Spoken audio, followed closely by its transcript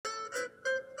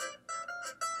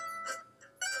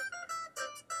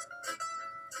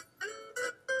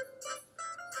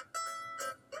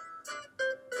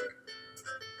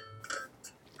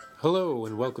Hello,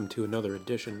 and welcome to another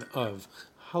edition of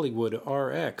Hollywood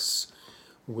RX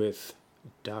with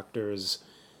doctors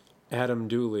Adam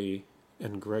Dooley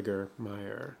and Gregor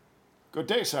Meyer. Good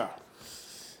day, sir.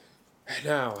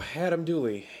 Now, Adam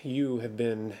Dooley, you have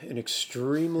been an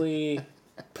extremely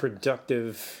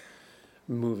productive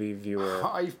movie viewer.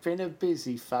 I've been a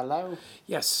busy fellow.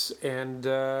 Yes, and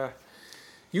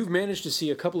you've managed to see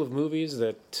a couple of movies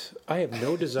that I have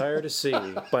no desire to see,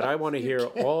 but I want to hear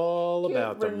all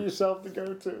about Bring them. yourself to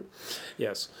go to.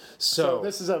 Yes. So So,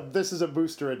 this is a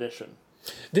booster edition,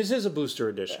 this is a booster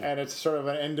edition. and it's sort of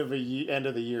an end of the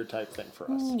year type thing for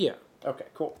us. Yeah. Okay,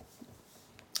 cool.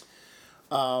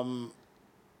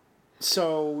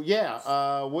 So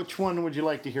yeah, which one would you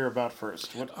like to hear about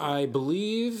first? I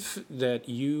believe that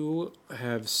you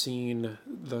have seen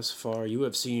thus far, you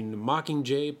have seen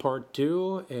Mockingjay Part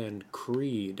 2 and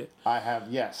Creed. I have,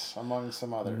 yes, among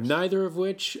some others. Neither of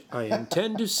which I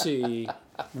intend to see,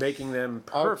 making them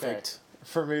perfect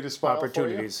for me to spoil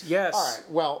opportunities. For you? Yes. All right.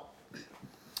 Well,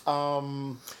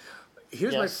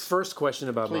 Here's my Yes. first question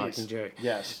about Please. Mockingjay.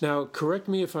 Yes. Now, correct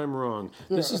me if I'm wrong.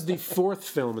 This is the fourth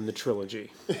film in the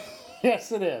trilogy.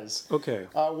 yes, it is. Okay.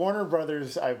 Warner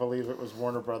Brothers, I believe it was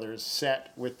Warner Brothers,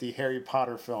 set with the Harry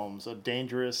Potter films a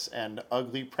dangerous and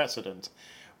ugly precedent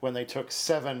when they took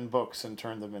 7 books and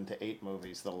turned them into 8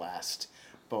 movies. The last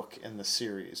book in the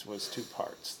series was 2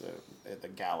 parts. The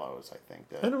Gallows, I think.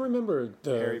 I don't remember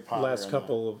the Harry Potter last and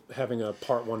couple having a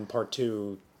Part 1, Part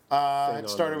 2. It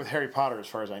started with Harry Potter, as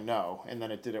far as I know, and then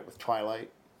it did it with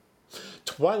Twilight.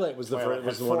 Twilight was the Twilight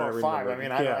was had the one 4 I or remember. 5. I mean,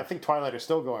 yeah. I think Twilight is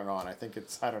still going on. I think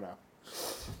it's, I don't know.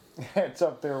 It's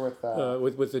up there with...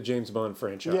 with the James Bond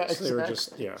franchise. Yeah, They were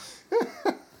just, yeah.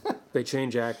 They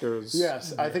change actors.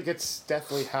 Yes, I think it's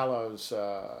Deathly Hallows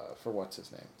for what's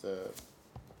his name,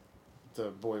 the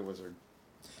boy wizard.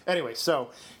 Anyway, so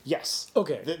yes,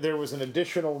 Okay. there was an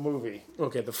additional movie.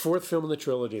 Okay, the fourth film in the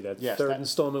trilogy. That Yes, third that-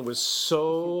 installment was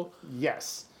so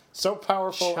Yes, so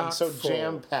powerful and so Chock-full.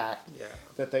 jam packed Yeah.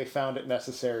 that they found it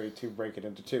necessary to break it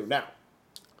into 2. Now,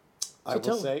 I will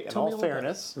tell- say, in tell me all about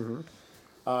fairness,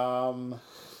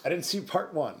 I didn't see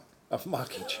part 1 of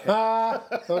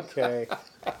Mockingjay. okay.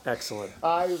 Excellent.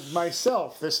 I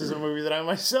myself, this is a movie that I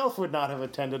myself would not have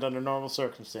attended under normal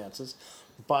circumstances,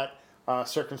 but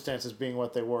circumstances being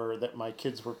what they were, that my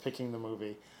kids were picking the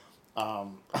movie,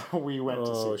 we went to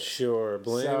see Oh, it. sure.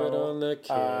 Blame So, it on the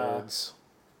kids.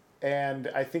 And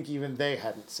I think even they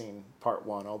hadn't seen part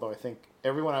 1, although I think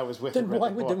everyone I was with then had read why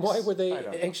the would books. then why were they I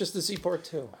don't know. anxious to see Part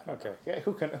 2? Okay. Yeah,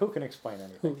 who can explain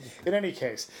anything? In any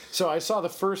case, so I saw the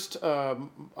first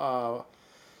Hunger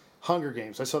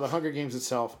Games. I saw the Hunger Games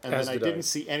itself, and As then I did I. didn't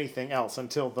see anything else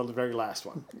until the very last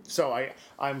one. So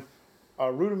I'm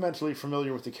rudimentally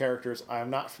familiar with the characters. I am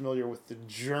not familiar with the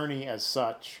journey as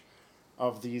such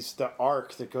of the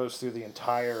arc that goes through the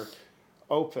entire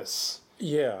opus.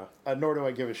 Yeah. Nor do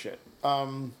I give a shit.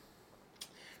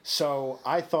 So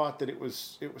I thought that it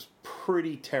was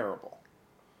pretty terrible.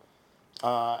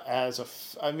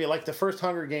 I mean, like the first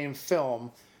Hunger Games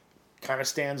film, kind of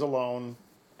stands alone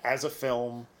as a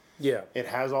film. Yeah. It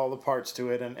has all the parts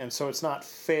to it, and so it's not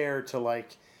fair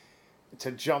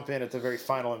to jump in at the very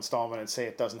final installment and say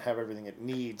it doesn't have everything it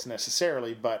needs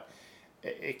necessarily, but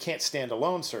it can't stand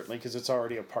alone, certainly, because it's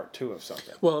already a part 2 of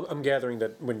something. Well, I'm gathering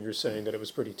that when you're saying that it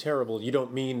was pretty terrible, you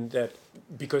don't mean that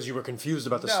because you were confused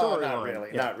about the storyline. Not really.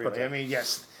 Yeah, Not really. okay. I mean,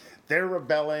 yes, they're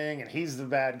rebelling, and he's the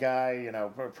bad guy. You know,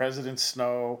 President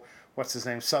Snow. What's his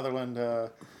name? Sutherland.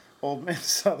 Old Man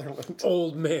Sutherland.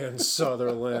 Old Man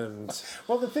Sutherland.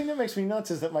 Well, the thing that makes me nuts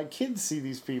is that my kids see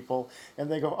these people and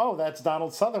they go, "Oh, that's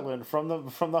Donald Sutherland from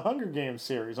the Hunger Games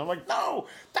series." I'm like, "No,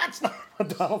 that's not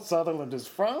what Donald Sutherland is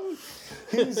from.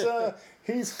 He's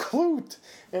Clute,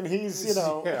 and he's he's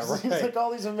right. like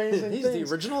all these amazing He's things."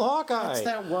 the original Hawkeye. What's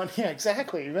that one? Yeah,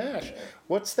 exactly. MASH.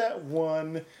 What's that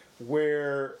one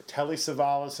where Telly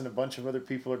Savalas and a bunch of other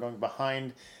people are going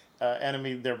behind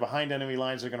enemy? They're behind enemy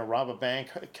lines. They're going to rob a bank.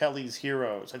 Kelly's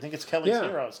Heroes. I think it's Kelly's Yeah.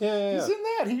 Heroes. Yeah. He's in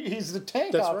that. He's the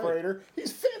tank That's right. operator.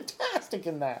 He's fantastic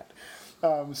in that.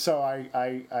 So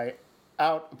I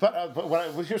out.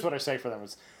 But here's what I say for them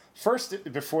is, first,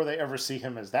 before they ever see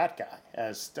him as that guy,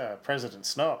 as President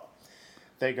Snow,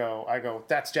 I go,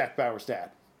 "That's Jack Bauer's dad."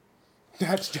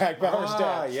 That's Jack Bauer's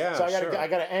dad. Yeah, so sure. I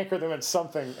gotta anchor them in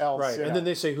something else. Right, you and know. then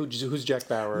they say, who's Jack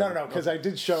Bauer? No, because I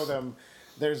did show them.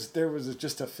 There was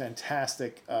just a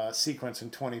fantastic sequence in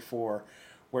 24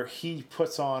 where he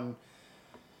puts on.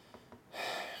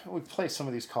 We play some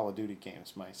of these Call of Duty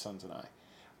games, my sons and I,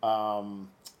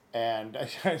 and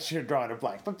you're drawing a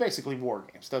blank, but basically war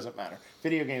games, doesn't matter.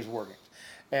 Video games, war games,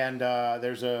 and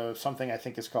there's something I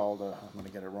think is called. I'm going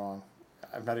to get it wrong.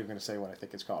 I'm not even going to say what I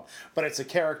think it's called, but it's a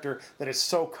character that is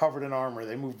so covered in armor.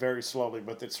 They move very slowly,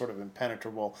 but it's sort of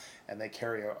impenetrable, and they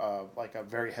carry a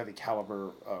very heavy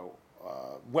caliber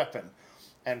weapon,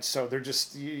 and so they're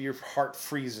just your heart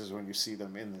freezes when you see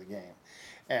them in the game.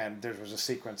 And there was a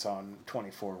sequence on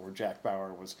 24 where Jack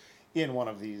Bauer was in one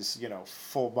of these,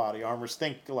 full body armors.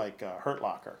 Think like Hurt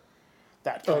Locker.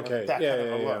 That kind of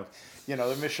a look.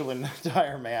 The Michelin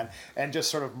tire man, and just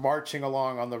sort of marching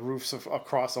along on the roofs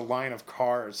across a line of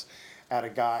cars at a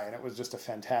guy, and it was just a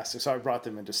fantastic. So I brought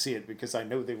them in to see it because I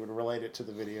knew they would relate it to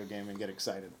the video game and get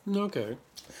excited. Okay.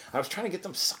 I was trying to get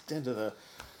them sucked into the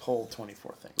whole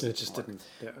 24 thing. It just didn't.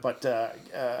 Yeah. But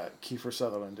Kiefer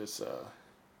Sutherland is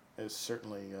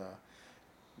certainly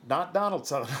not Donald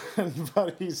Sutherland,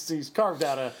 but he's carved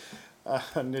out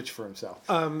a niche for himself.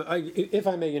 If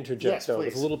I may interject, Yes, though, please.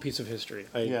 with a little piece of history,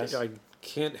 I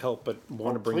can't help but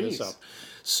want to bring please. this up.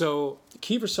 So,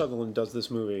 Kiefer Sutherland does this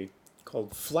movie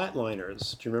called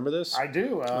Flatliners. Do you remember this? I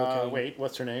do. Okay. Wait,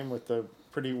 what's her name? With the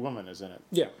pretty woman is in it.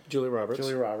 Yeah, Julia Roberts.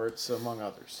 Julia Roberts, among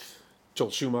others.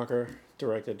 Joel Schumacher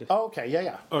directed. Oh, okay,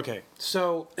 yeah. Okay,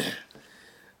 so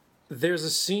there's a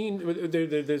scene,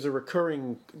 there's a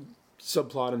recurring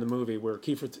subplot in the movie where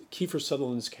Kiefer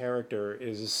Sutherland's character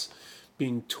is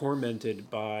being tormented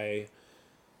by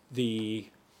the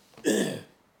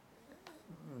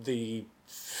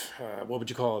what would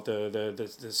you call it,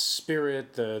 the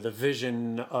spirit, the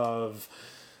vision of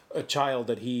a child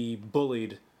that he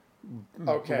bullied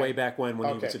way back when he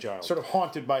was a child. Sort of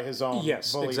haunted by his own.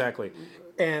 Yes, bully. exactly.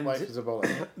 And Life is a bully.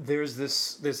 there's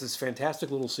this fantastic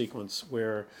little sequence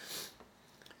where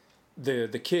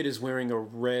the kid is wearing a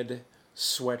red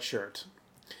sweatshirt,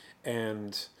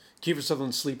 and Kiefer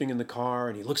Sutherland's sleeping in the car,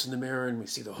 and he looks in the mirror, and we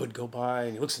see the hood go by,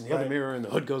 and he looks in the other mirror, and the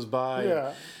hood goes by.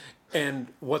 Yeah. And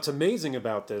what's amazing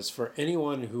about this, for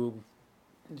anyone who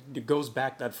goes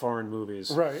back that far in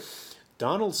movies, Right.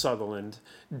 Donald Sutherland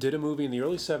did a movie in the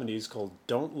early 70s called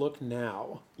Don't Look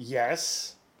Now.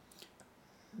 Yes.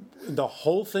 The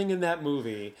whole thing in that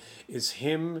movie is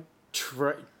him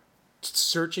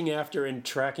searching after and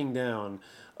tracking down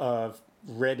a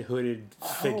red hooded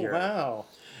figure. Oh, wow.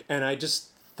 And I just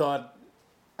thought,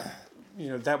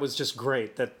 that was just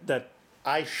great. That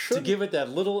I to should give it that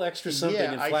little extra something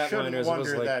in I shouldn't Flatliners,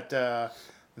 wonder it was like,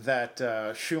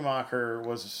 that Schumacher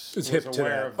was hip to aware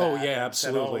that. of that. Oh, yeah, and said,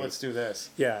 absolutely. let's do this.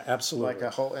 yeah, absolutely. Like a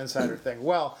whole insider thing.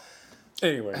 Well,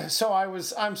 Anyway, so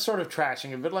I'm sort of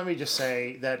trashing it, but let me just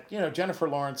say that, Jennifer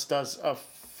Lawrence does a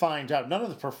fine job. None of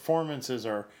the performances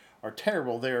are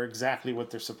terrible. They're exactly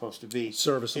what they're supposed to be.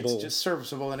 Serviceable. It's just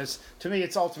serviceable, and to me,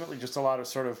 it's ultimately just a lot of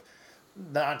sort of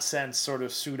nonsense, sort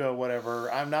of pseudo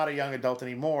whatever. I'm not a young adult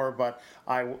anymore, but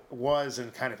I was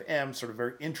and kind of am sort of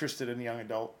very interested in young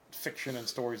adult fiction and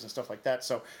stories and stuff like that.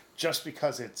 So just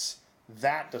because it's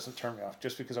that doesn't turn me off.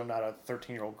 Just because I'm not a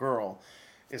 13-year-old girl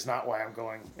is not why I'm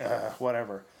going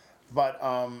whatever. But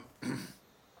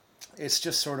it's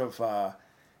just sort of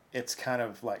it's kind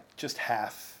of like just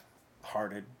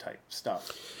half-hearted type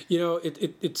stuff.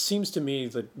 it seems to me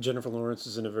that Jennifer Lawrence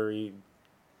is in a very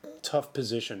tough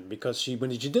position because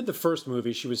when she did the first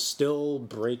movie, she was still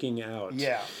breaking out.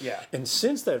 Yeah. And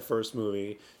since that first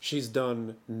movie, she's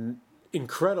done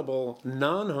incredible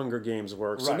non-Hunger Games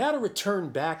work. So Right. now to return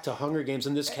back to Hunger Games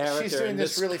and this character, She's doing and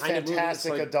this really kind of movie, it's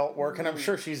fantastic like, adult work, and I'm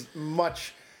sure she's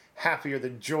much happier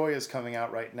that Joy is coming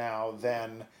out right now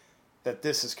than that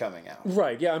this is coming out.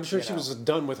 Right, yeah, I'm sure she was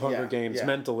done with Hunger Yeah, Games yeah.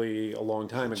 mentally a long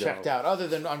time ago. Checked out. Other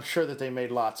than I'm sure that they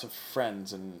made lots of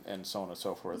friends and so on and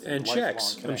so forth. And lifelong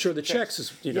checks. I'm sure the checks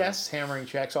is, Yes, hammering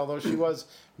checks, although she was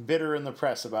bitter in the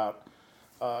press about,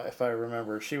 if I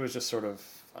remember, she was just sort of,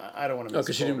 I don't want to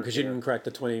because she didn't crack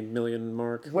the 20 million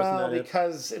mark. Well, Wasn't that it?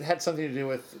 because it had something to do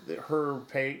with her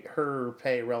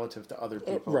pay relative to other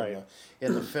people Right.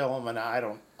 in the film, and I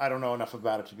don't know enough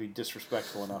about it to be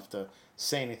disrespectful enough to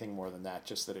say anything more than that.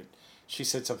 Just that she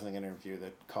said something in an interview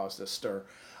that caused a stir.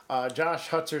 Josh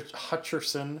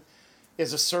Hutcherson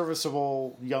is a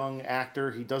serviceable young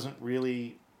actor. He doesn't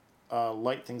really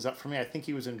light things up for me. I think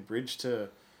he was in Bridge to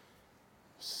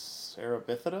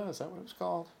Sarabithida. Is that what it was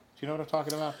called? Do you know what I'm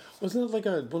talking about? Wasn't it like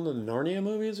one of the Narnia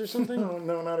movies or something?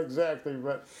 No, not exactly.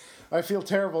 But I feel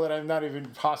terrible that I'm not even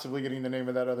possibly getting the name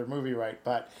of that other movie right.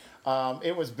 But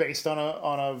it was based on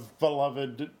a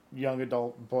beloved young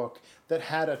adult book that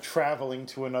had a traveling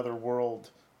to another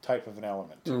world type of an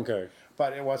element. Okay.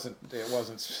 But it wasn't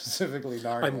specifically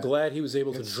Narnia. I'm glad he was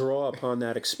able to draw upon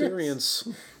that experience.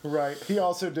 Right. He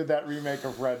also did that remake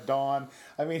of Red Dawn.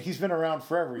 I mean, he's been around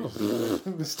forever. The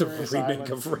Mysterious remake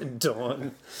Island. of Red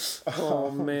Dawn.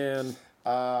 Oh, man.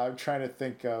 I'm trying to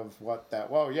think of what that...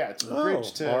 Well, yeah, it's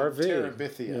Bridge to RV.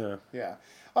 Terabithia. Yeah.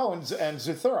 Oh, and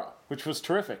Zathura, which was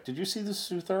terrific. Did you see this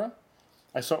Zathura?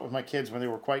 I saw it with my kids when they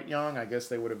were quite young. I guess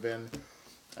they would have been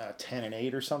 10 and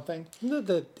 8 or something. Isn't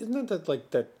that like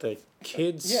the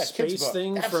kids Yeah, space kids book.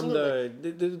 thing Absolutely.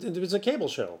 from the? It was a cable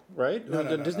show, right? No,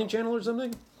 the no, Disney no. Channel or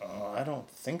something. I don't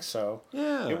think so.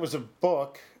 Yeah. It was a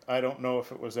book. I don't know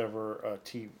if it was ever a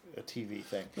TV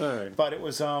thing. All right. But it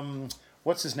was,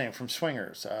 what's his name from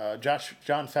Swingers?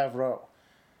 John Favreau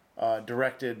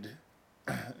directed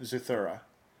Zathura.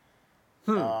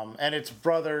 And it's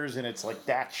brothers, and it's like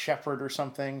Dax Shepard or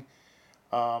something.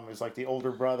 Is like the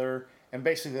older brother. And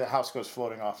basically the house goes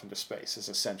floating off into space is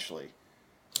essentially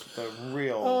the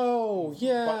real Oh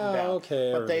yeah. button down. Okay.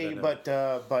 I But remember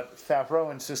now. but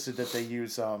Favreau insisted that they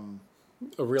use A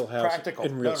real house practical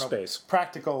in real space.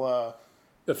 practical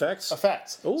Effects.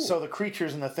 effects. Ooh. So the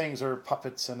creatures and the things are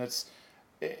puppets, and it's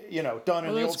done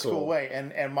in the that's old school cool. way.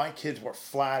 And my kids were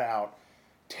flat out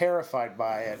terrified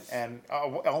by it, and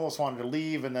almost wanted to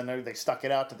leave. And then they stuck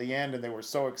it out to the end, and they were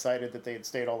so excited that they had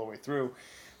stayed all the way through.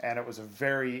 And it was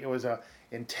a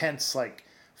intense like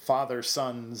father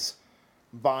sons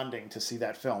bonding to see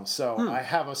that film. So I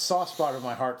have a soft spot in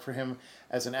my heart for him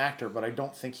as an actor, but I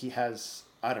don't think he has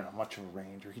much of a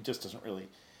range, or he just doesn't really.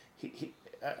 He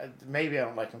maybe I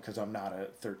don't like him because I'm not a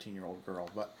 13-year-old girl,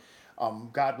 but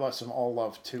God bless him, all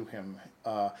love to him.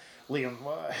 Liam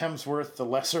Hemsworth, the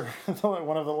lesser,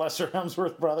 one of the lesser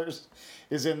Hemsworth brothers,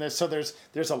 is in this. So there's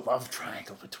a love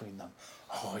triangle between them.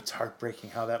 Oh, it's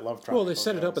heartbreaking how that love triangle. Well, they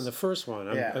set it up goes. in the first one.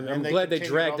 I'm And glad they continued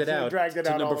dragged it out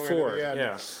to all number the way 4. the end.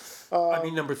 Yeah. I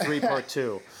mean number 3, part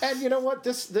 2. And you know what?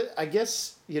 I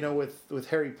guess with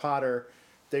Harry Potter,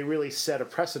 they really set a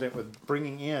precedent with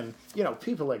bringing in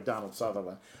people like Donald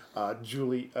Sutherland,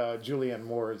 Julianne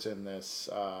Moore is in this.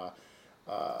 I'm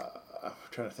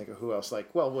trying to think of who else.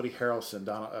 Woody Harrelson.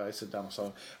 I said Donald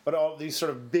Sutherland, but all these sort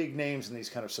of big names in these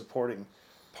kind of supporting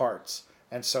parts,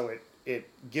 and so it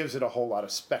gives it a whole lot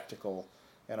of spectacle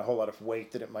and a whole lot of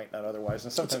weight that it might not otherwise.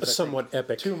 And sometimes It's somewhat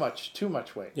epic. Too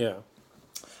much weight. Yeah.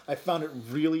 I found it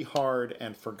really hard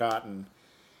and forgotten,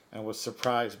 and was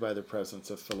surprised by the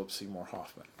presence of Philip Seymour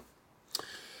Hoffman.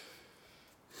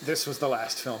 This was the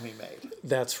last film he made.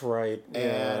 That's right.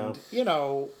 Yeah.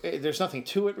 And, there's nothing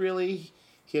to it really.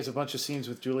 He has a bunch of scenes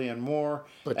with Julianne Moore.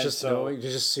 But and just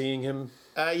just seeing him.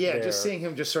 Just seeing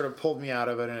him just sort of pulled me out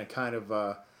of it, and it kind of,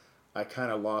 I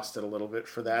kind of lost it a little bit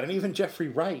for that. And even Jeffrey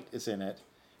Wright is in it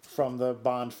from the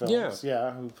Bond films.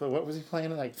 Yeah. What was he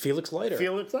playing? Felix Leiter.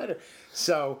 Felix Leiter.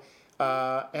 So,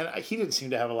 he didn't seem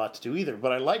to have a lot to do either,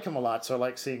 but I like him a lot, so I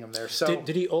like seeing him there. So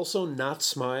Did he also not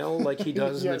smile like he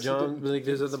does Yes, in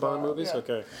the Bond movies? yeah.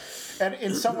 Okay. And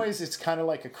in some ways, it's kind of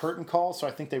like a curtain call. So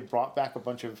I think they brought back a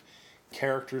bunch of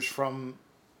characters from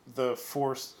the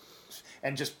Force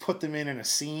and just put them in a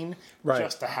scene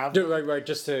just to have them. Right,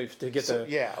 just to get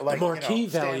the marquee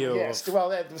value.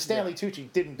 Stanley Tucci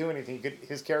didn't do anything.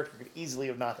 His character could easily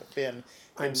have not have been.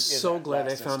 I'm so glad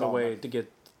they found a way to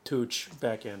get Tooch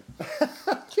back in.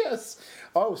 Yes.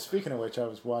 Oh, speaking of which, I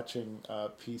was watching a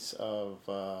piece of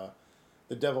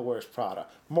The Devil Wears Prada.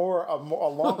 A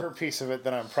longer piece of it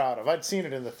than I'm proud of. I'd seen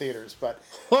it in the theaters, but...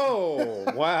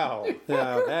 Oh, wow.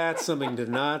 Now, that's something to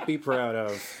not be proud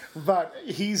of. But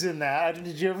he's in that.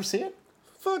 Did you ever see it?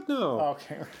 Fuck no.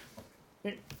 Okay.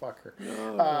 Fucker.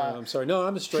 No, I'm sorry. No,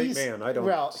 I'm a straight man. I don't...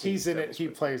 Well, he's in it. He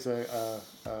plays a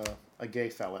gay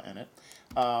fella in it.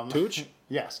 Tooch?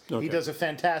 Yes. Okay. He does a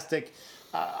fantastic...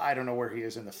 I don't know where he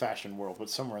is in the fashion world, but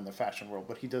somewhere in the fashion world.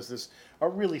 But he does a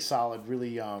really solid,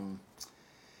 really...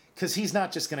 Because he's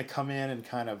not just going to come in and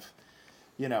kind of,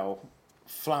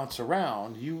 flounce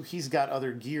around. He's got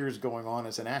other gears going on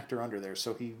as an actor under there.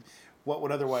 So what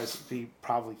would otherwise be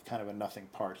probably kind of a nothing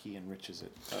part, he enriches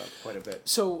it quite a bit.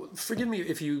 So, forgive me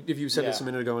if you said this a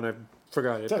minute ago and I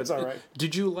forgot it. That's all right.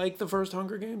 Did you like the first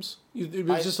Hunger Games? It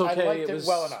was just okay. I liked it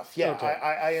well enough. Yeah, Okay.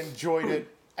 I enjoyed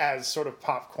it as sort of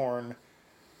popcorn.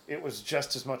 It was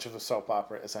just as much of a soap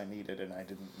opera as I needed, and I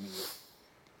didn't need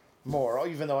more,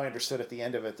 even though I understood at the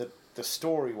end of it that the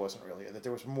story wasn't really, that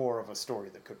there was more of a story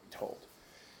that could be told.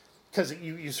 Because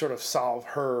you sort of solve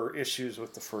her issues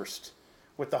with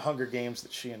the Hunger Games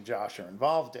that she and Josh are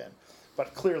involved in.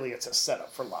 But clearly it's a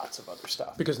setup for lots of other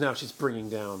stuff. Because now she's bringing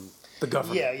down the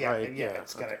government. Right?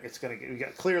 It's gonna.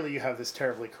 Clearly, you have this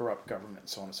terribly corrupt government, and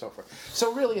so on and so forth.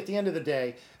 So really, at the end of the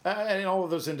day, and all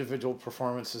of those individual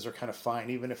performances are kind of fine,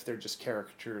 even if they're just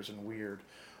caricatures and weird.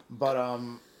 But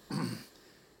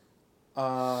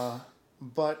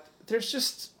but there's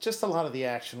just a lot of the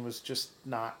action was just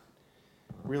not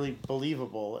really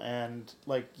believable, and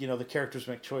the characters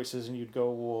make choices, and you'd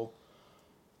go, well,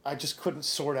 I just couldn't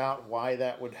sort out why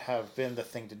that would have been the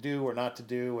thing to do or not to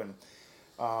do, and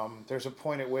There's a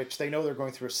point at which they know they're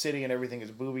going through a city and everything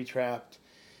is booby trapped,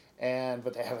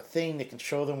 but they have a thing that can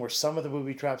show them where some of the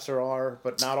booby traps are,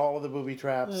 but not all of the booby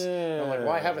traps. I'm like,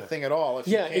 why have a thing at all? If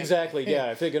you can't, exactly.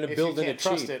 Yeah, if they're going to build in a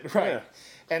trust cheat, it, right? Yeah.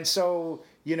 And so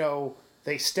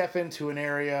they step into an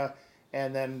area.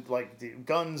 And then, like, the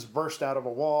guns burst out of a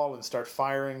wall and start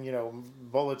firing,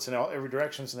 bullets in every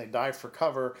direction, and they dive for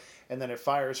cover. And then it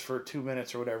fires for 2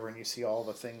 minutes or whatever, and you see all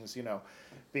the things,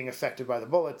 being affected by the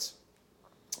bullets.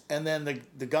 And then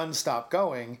the guns stop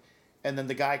going, and then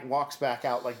the guy walks back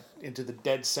out, like, into the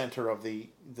dead center of the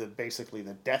basically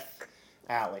the death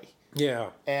alley. Yeah.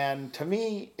 And to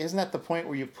me, isn't that the point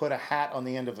where you put a hat on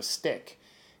the end of a stick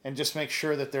and just make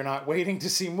sure that they're not waiting to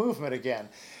see movement again?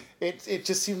 It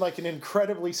just seemed like an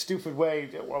incredibly stupid way.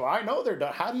 Well, I know they're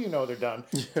done. How do you know they're done?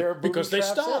 There are booby Because they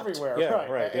traps stopped. everywhere. Yeah,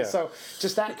 right, yeah. So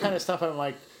just that kind of stuff, I'm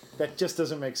like, that just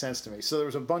doesn't make sense to me. So there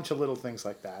was a bunch of little things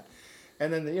like that.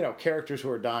 And then, characters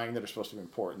who are dying that are supposed to be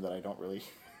important that I don't really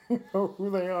know who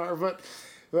they are, but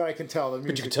I can tell the music.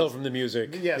 But you can tell from the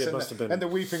music. Yes, it must have been. And the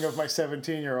weeping of my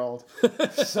 17-year-old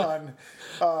son.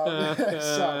 So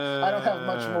I don't have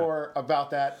much more about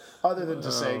that other than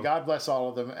to say God bless all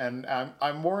of them. And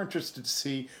I'm more interested to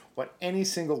see what any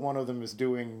single one of them is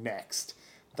doing next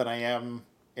than I am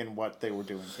in what they were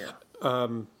doing here.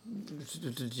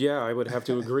 Yeah, I would have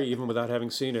to agree, even without having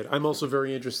seen it. I'm also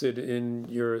very interested in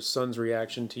your son's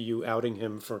reaction to you outing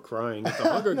him for crying at the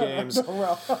Hunger Games.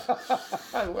 Well,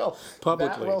 I will.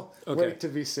 Publicly. That will Okay. wait to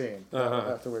be seen. That will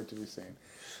have to wait to be seen.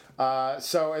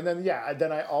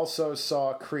 Then I also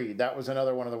saw Creed. That was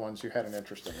another one of the ones you had an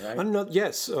interest in, right?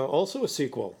 Yes, also a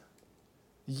sequel.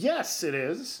 Yes, it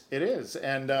is. It is.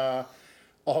 And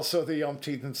also the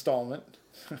umpteenth installment.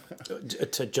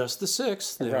 To just the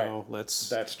sixth. Now, right.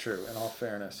 That's true, in all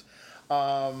fairness.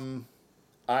 I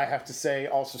have to say,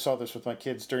 also saw this with my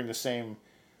kids during the same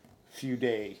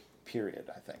few-day period,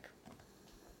 I think.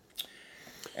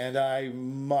 And I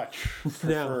much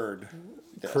preferred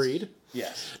this. Creed?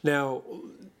 Yes. Now,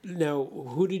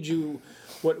 who did you...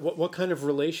 What kind of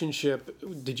relationship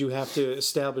did you have to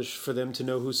establish for them to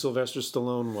know who Sylvester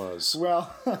Stallone was?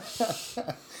 Well...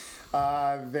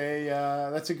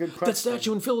 that's a good question. That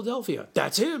statue in Philadelphia.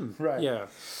 That's him. Right. Yeah.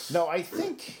 No, I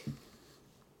think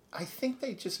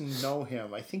they just know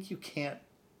him. I think you can't.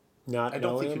 I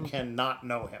don't think you can not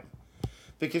know him,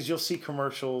 because you'll see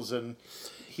commercials and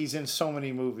he's in so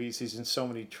many movies. He's in so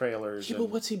many trailers. Yeah, but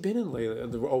what's he been in lately?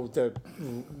 The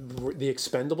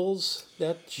Expendables.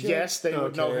 That shit? Yes, they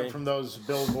would know him from those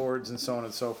billboards and so on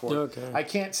and so forth. Okay. I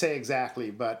can't say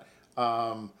exactly, but.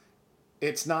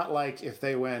 It's not like if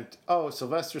they went, oh,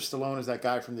 Sylvester Stallone is that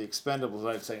guy from The Expendables.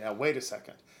 I'd say, now, wait a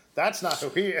second. That's not who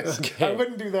he is. Okay. I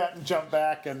wouldn't do that and jump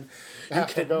back and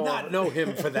have to go. You cannot know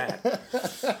him for that.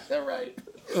 Right.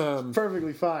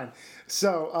 Perfectly fine.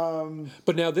 So.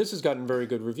 But now this has gotten very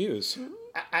good reviews.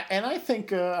 I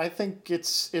think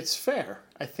it's fair.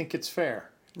 I think it's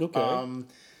fair. Okay.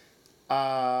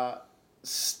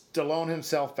 Stallone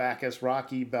himself back as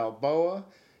Rocky Balboa.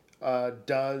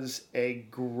 Does as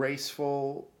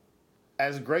graceful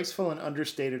and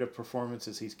understated a performance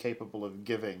as he's capable of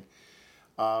giving,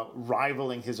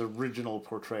 rivaling his original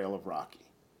portrayal of Rocky.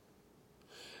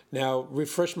 Now,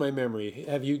 refresh my memory.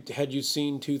 Had you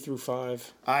seen 2 through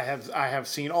 5? I have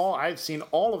seen all. I've seen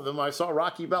all of them. I saw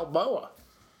Rocky Balboa,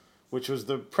 which was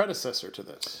the predecessor to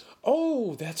this.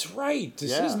 Oh, that's right.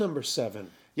 This is number 7.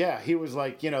 Yeah, he was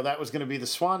like, that was going to be the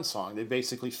swan song. They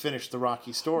basically finished the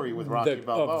Rocky story with Rocky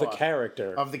Balboa. Of the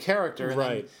character. And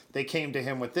right. Then they came to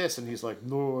him with this, and he's like,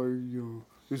 no,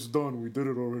 it's done. We did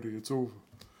it already. It's over.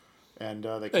 And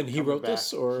he wrote back.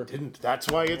 this, or he didn't? That's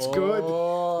why it's good.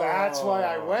 That's why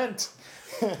I went.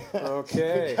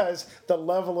 Okay. Because the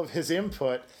level of his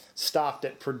input stopped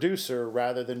at producer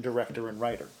rather than director and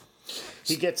writer.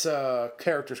 He gets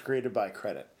characters created by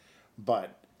credit,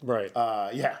 but. Right.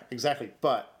 Yeah, exactly.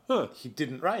 But he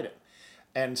didn't write it.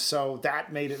 And so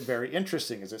that made it very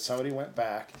interesting, is that somebody went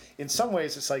back. In some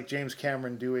ways, it's like James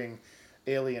Cameron doing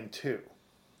Alien 2.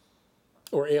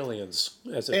 Or Aliens.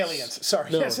 Aliens, sorry.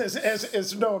 known. Yes,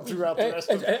 as known throughout the rest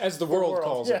of as the world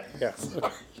calls it. Yeah.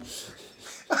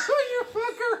 Oh, you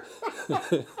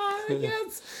fucker!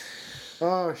 Yes.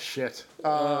 Oh, shit.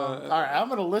 All right, I'm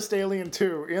going to list Alien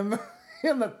 2 in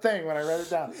the thing when I write it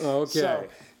down. Okay. So,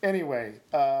 anyway,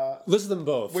 list them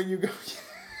both. when you go,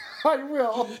 I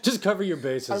will. Just cover your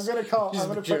bases. I'm gonna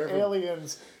put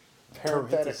Aliens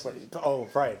parenthetically. Oh,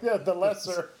 right. Yeah, the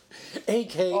lesser,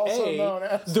 AKA also known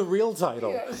as the real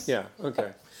title. Yes. Yeah.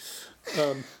 Okay.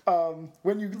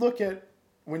 when you look at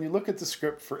the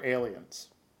script for Aliens,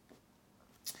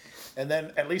 and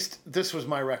then at least this was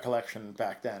my recollection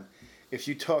back then. if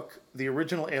you took the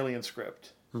original Alien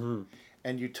script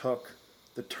and you took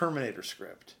the Terminator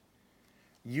script,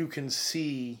 you can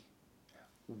see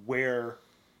where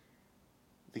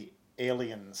the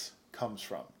aliens comes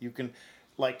from. You can,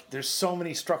 like, there's so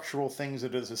many structural things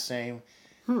that is the same.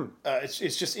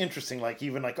 It's just interesting. Like,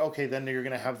 even like, okay, then you're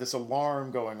going to have this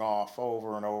alarm going off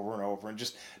over and over and over, and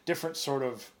just different sort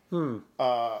of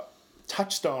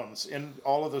touchstones in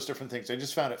all of those different things. I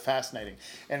just found it fascinating.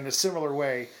 And in a similar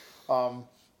way,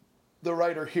 the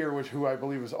writer here, who I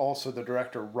believe is also the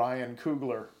director, Ryan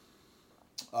Coogler.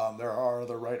 There are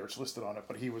other writers listed on it,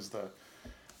 but he was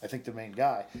I think the main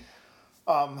guy.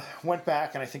 Went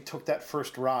back and I think took that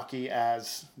first Rocky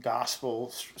as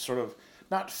gospel, sort of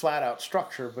not flat out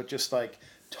structure, but just like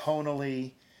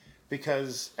tonally,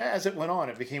 because as it went on,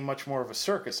 it became much more of a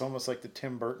circus, almost like the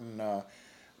Tim Burton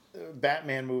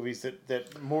Batman movies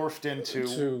that morphed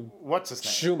into what's his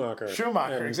name?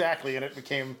 Schumacher, exactly, and it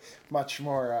became much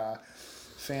more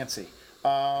fancy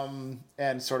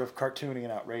and sort of cartoony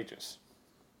and outrageous.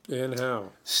 And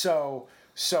how?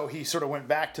 So he sort of went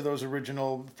back to those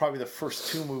original, probably the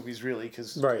first two movies, really,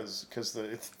 because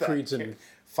Creed's and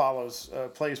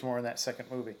plays more in that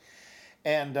second movie,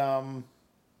 and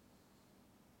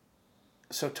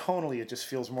so tonally it just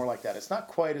feels more like that. It's not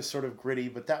quite as sort of gritty,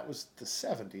 but that was the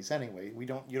 70s anyway. You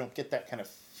don't get that kind of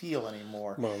feel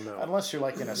anymore. Well, no. Unless you're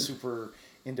like in a super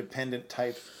independent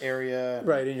type area.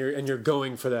 Right, and you're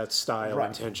going for that style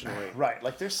intentionally. Right,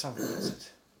 like there's some.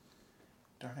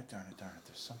 Darn it.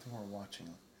 There's something we're watching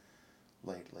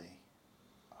lately.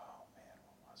 Oh, man,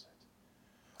 what was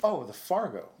it? Oh, The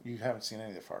Fargo. You haven't seen any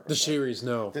of The Fargo. The series,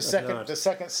 no. The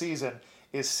second season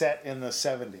is set in the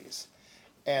 70s.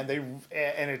 And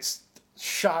it's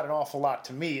shot an awful lot,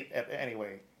 to me,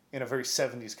 anyway, in a very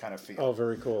 70s kind of feel. Oh,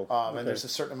 very cool. And there's a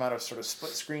certain amount of sort of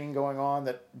split screening going on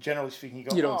that, generally speaking, you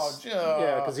go,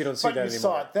 yeah, because you don't see that anymore. But you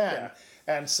saw it then. Yeah.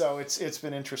 And so it's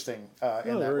been interesting in that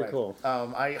very way. Cool.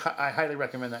 I highly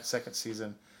recommend that second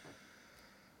season,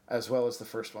 as well as the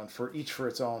first one, for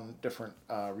its own different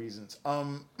reasons.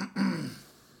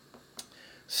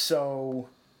 So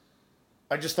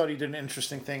I just thought he did an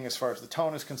interesting thing as far as the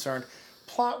tone is concerned.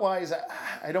 Plot-wise,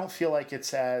 I don't feel like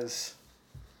it's as,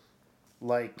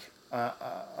 like,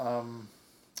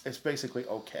 it's basically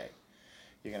okay.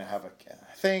 You're going to have a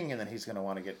thing, and then he's going to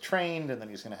want to get trained, and then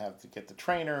he's going to have to get the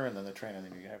trainer, and then the trainer, and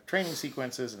then you're going to have training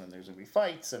sequences, and then there's going to be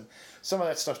fights, and some of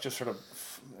that stuff just sort of,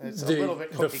 it's a little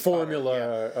bit cookie the formula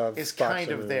of is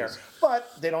kind of there.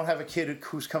 But they don't have a kid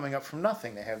who's coming up from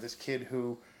nothing. They have this kid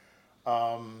who,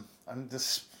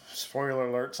 this spoiler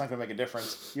alert, it's not going to make a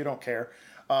difference. You don't care.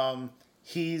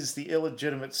 He's the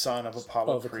illegitimate son of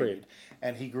Apollo Creed.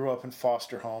 And he grew up in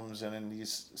foster homes and in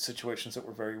these situations that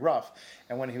were very rough.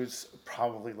 And when he was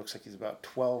looks like he's about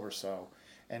 12 or so,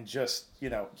 and just,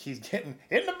 he's getting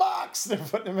in the box. They're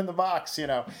putting him in the box,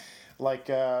 like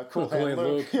Cool Hand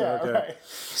Luke. Yeah, okay. Right.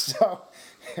 So,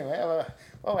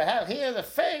 what we have here is a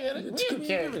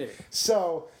fake.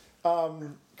 So,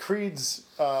 Creed's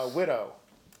widow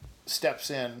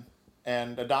steps in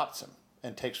and adopts him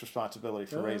and takes responsibility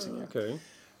for raising him. Okay.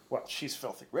 Well, she's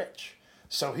filthy rich.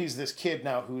 So he's this kid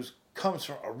now who comes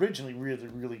from originally really,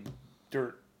 really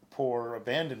dirt poor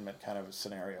abandonment kind of a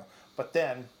scenario. But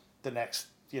then the next,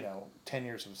 10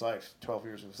 years of his life, 12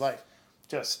 years of his life,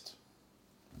 just...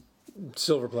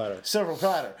 Silver platter.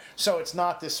 So it's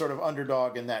not this sort of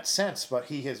underdog in that sense, but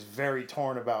he is very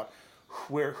torn about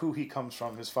who he comes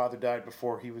from. His father died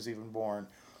before he was even born.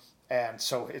 And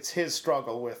so it's his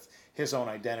struggle with his own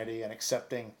identity and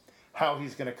accepting how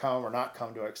he's going to come or not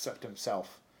come to accept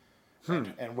himself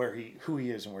and who he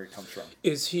is and where he comes from.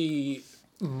 Is he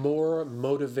more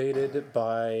motivated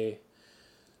by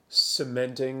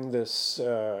cementing this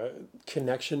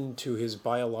connection to his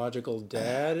biological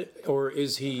dad, or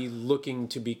is he looking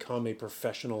to become a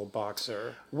professional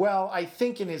boxer? Well, I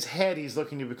think in his head he's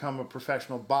looking to become a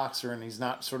professional boxer, and he's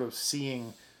not sort of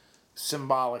seeing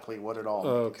symbolically what it all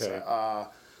means.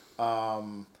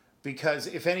 Okay. Because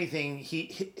if anything,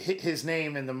 his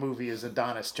name in the movie is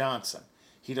Adonis Johnson.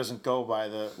 He doesn't go by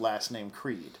the last name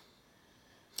Creed.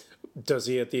 Does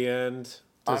he at the end?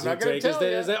 I'm not going to tell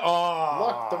you.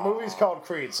 Look, the movie's called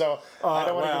Creed, so I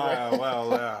don't want to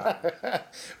give away.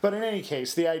 But in any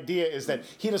case, the idea is that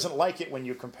he doesn't like it when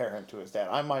you compare him to his dad.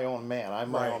 I'm my own man. I'm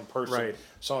my own person,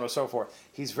 so on and so forth.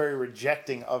 He's very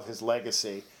rejecting of his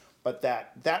legacy, but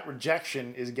that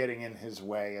rejection is getting in his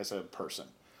way as a person,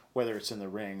 whether it's in the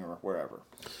ring or wherever.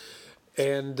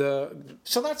 And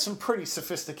so that's some pretty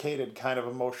sophisticated kind of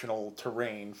emotional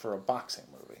terrain for a boxing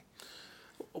movie.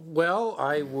 Well,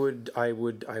 I would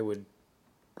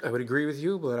agree with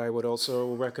you, but I would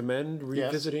also recommend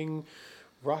revisiting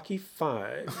Rocky V.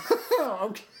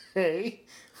 Okay.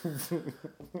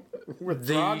 With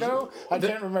Drago? I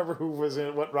can't remember who was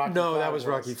in what Rocky No, V that was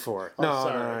Rocky IV. No,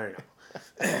 sorry.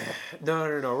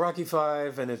 no. Rocky V,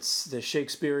 and it's the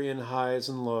Shakespearean highs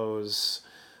and lows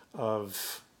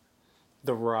of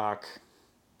The Rock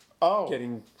Oh.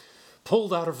 getting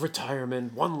pulled out of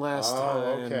retirement one last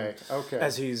time. Okay.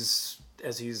 As he's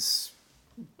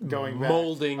Going back.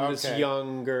 molding this Okay.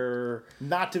 younger.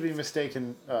 Not to be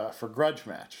mistaken for Grudge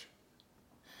Match,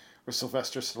 with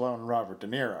Sylvester Stallone and Robert De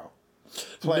Niro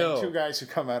playing No. two guys who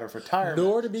come out of retirement.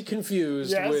 Nor to be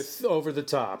confused Yes. with Over the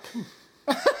Top.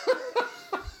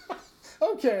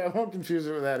 Okay, I won't confuse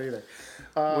it with that either.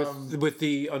 With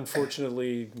the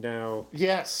unfortunately now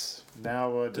Yes,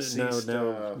 now deceased.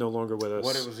 no longer with us.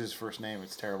 What was his first name?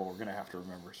 It's terrible. We're gonna have to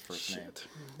remember his first name.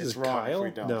 Is It's it wrong Kyle? if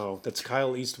we don't. No, that's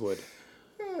Kyle Eastwood.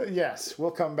 Yes,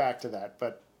 we'll come back to that.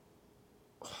 But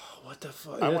What the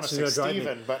fuck? I want to say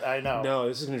Steven, but I know. No,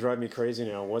 this is gonna drive me crazy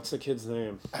now. What's the kid's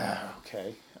name?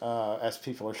 Okay, as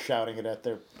people are shouting it at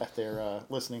their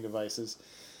listening devices.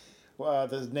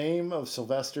 The name of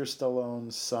Sylvester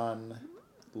Stallone's son,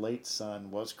 late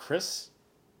son, was Chris.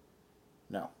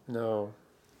 No, No,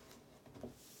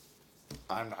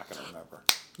 I'm not going to remember.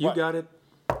 you What? got it.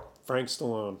 Frank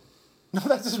Stallone. No,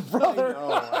 that's his brother.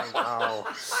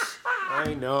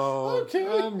 I know. Okay.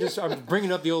 I'm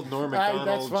bringing up the old Norm Macdonald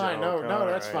That's fine. joke. No,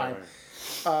 that's fine.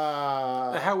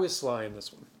 How is Sly in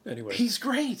this one? Anyway. He's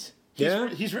great. Yeah?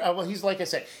 He's like I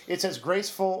say, it's as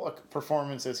graceful a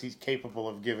performance as he's capable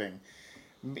of giving.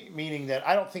 Meaning that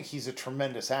I don't think he's a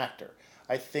tremendous actor.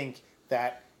 I think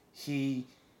that he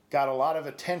got a lot of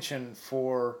attention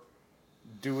for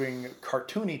doing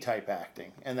cartoony type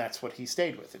acting, and that's what he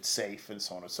stayed with. It's safe and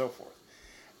so on and so forth.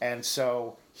 And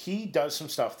so he does some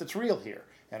stuff that's real here.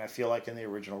 And I feel like in the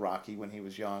original Rocky, when he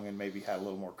was young and maybe had a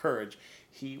little more courage,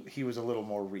 he was a little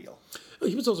more real.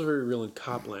 He was also very real in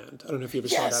Copland. I don't know if you ever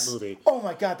saw that movie. Oh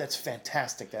my God, that's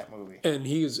fantastic, that movie. And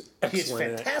he's excellent. He's in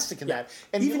it. fantastic in that.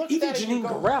 And Even, you look even at that and you Janine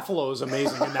go, Garofalo is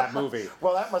amazing in that movie.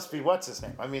 well, that must be what's his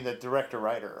name? I mean, the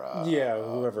director-writer. Yeah,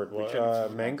 whoever it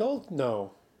was. Mangold?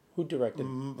 No. Who directed?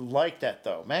 Like that,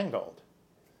 though. Mangold.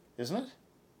 Isn't it?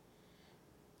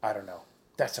 I don't know.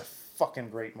 That's a fucking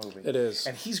great movie. It is.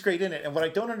 And he's great in it. And what I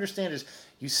don't understand is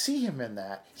you see him in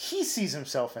that. He sees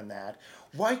himself in that.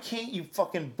 Why can't you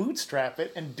fucking bootstrap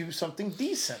it and do something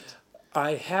decent?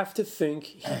 I have to think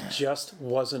he just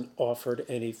wasn't offered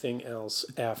anything else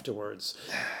afterwards,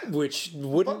 which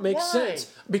wouldn't But make why?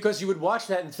 sense because you would watch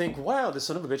that and think, "Wow, this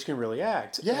son of a bitch can really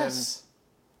act." Yes.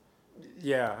 And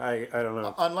yeah, I don't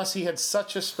know. Unless he had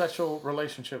such a special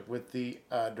relationship with the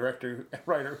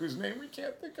director-writer whose name we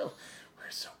can't think of.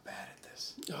 We're so bad at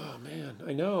this. Oh man,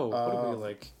 I know. What are we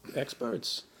like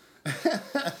experts?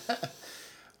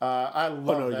 I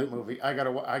love that you- movie. I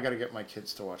gotta get my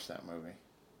kids to watch that movie.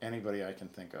 Anybody I can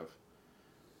think of.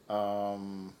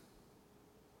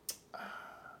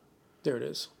 There it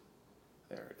is.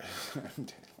 There it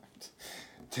is.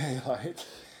 Daylight.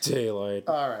 Daylight.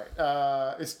 All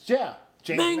right. It's James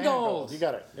Mangold! You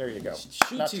got it. There you go.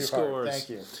 Shoots, Not he too scores. hard. Thank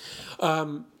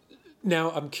you.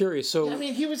 Now I'm curious. So I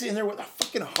mean, he was in there with a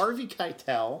fucking Harvey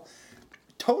Keitel,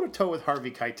 toe to toe with Harvey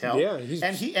Keitel. Yeah,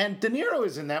 and De Niro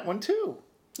is in that one too.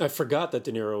 I forgot that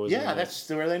De Niro was. in Yeah, it. that's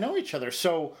where they know each other.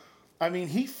 So, I mean,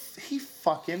 he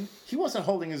wasn't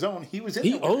holding his own. He was in.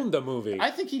 He there with it. owned the movie.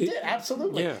 I think he did,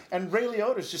 absolutely. Yeah. And Ray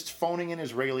Liotta's just phoning in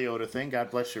his Ray Liotta thing.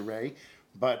 God bless you, Ray.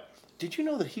 But did you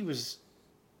know that he was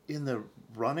in the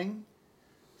running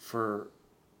for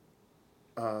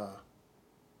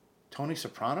Tony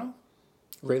Soprano?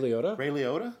 Ray Liotta. Ray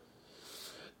Liotta?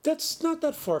 That's not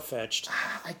that far fetched.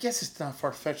 I guess it's not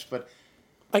far-fetched, but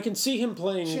I can see him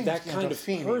playing James that kind of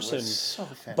Gandolfini person, was so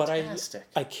but fantastic.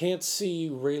 I can't see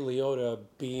Ray Liotta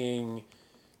being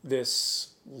this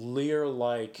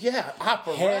Lear-like yeah,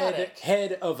 operatic.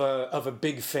 head of a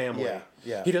big family.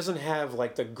 Yeah. He doesn't have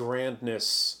like the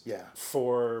grandness Yeah.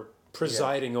 for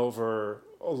presiding over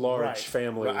a large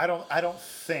family. Right. I don't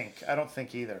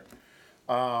think either.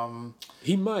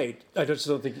 He might. I just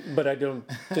don't think. But I don't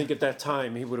think at that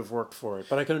time he would have worked for it.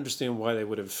 But I can understand why they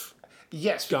would have.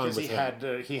 Yes, gone because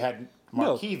with he had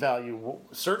marquee value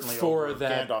certainly for over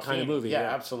that Gandolfini. kind of movie.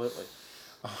 Yeah, absolutely.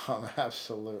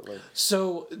 Absolutely.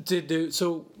 So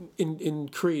in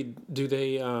Creed do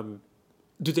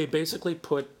they basically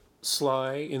put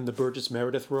Sly in the Burgess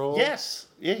Meredith role? Yes.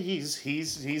 Yeah,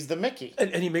 he's the Mickey.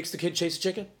 And he makes the kid chase a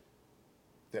chicken?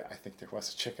 Yeah, I think there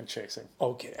was a chicken chasing.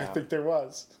 Oh, get I out. think there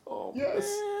was. Oh, Yes.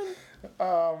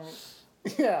 man.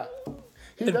 Yeah.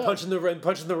 He And does. punching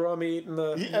the raw meat and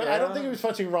the. I don't think he was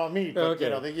punching raw meat, but Okay.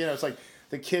 it's like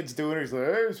the kid's doing it. He's like,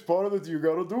 hey, it's part of it. You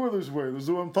got to do it this way. This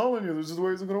is what I'm telling you. This is the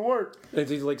way it's going to work. And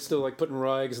he's like still like putting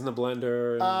rags in the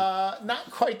blender. And...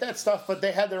 Not quite that stuff, but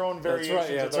they had their own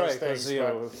variations of those things. You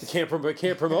know, you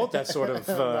can't promote that sort of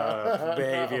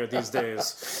behavior these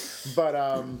days.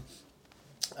 But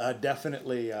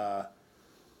definitely,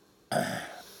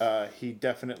 he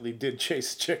definitely did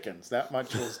chase chickens. That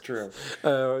much was true.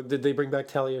 Did they bring back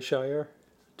Talia Shire?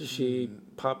 Did she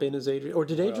pop in as Adrian? Or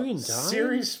did Adrian die?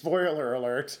 Series spoiler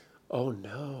alert. Oh,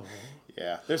 no.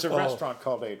 Yeah. There's a restaurant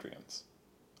called Adrian's.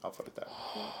 I'll put it that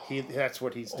way. That's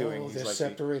what he's doing. Oh, he's they're like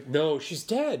separated. No, she's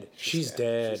dead. She's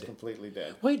dead. She's completely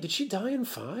dead. Wait, did she die in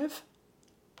 5?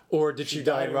 Or did she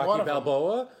die in one Rocky of them.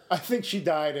 Balboa? I think she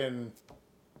died in...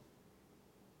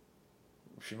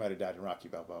 She might have died in Rocky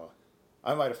Balboa.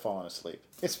 I might have fallen asleep.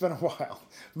 It's been a while.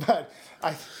 But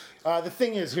the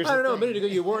thing is, here's I don't know, the a thing. minute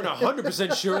ago you weren't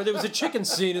 100% sure there was a chicken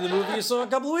scene in the movie you saw a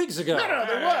couple of weeks ago. No,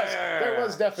 there was. There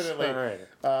was definitely All right.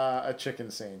 a chicken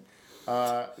scene.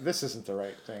 This isn't the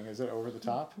right thing. Is it over the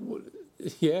top?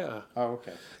 Yeah. Oh,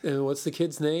 okay. And what's the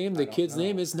kid's name? The kid's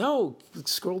name is... No.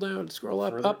 Scroll down. Scroll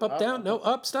up. Further Up, down. No,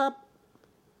 up, stop.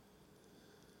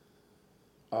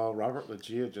 Oh, Robert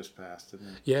Loggia just passed,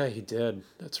 didn't Yeah, he did.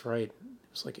 That's right.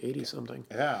 He was like 80-something.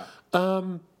 he? Yeah.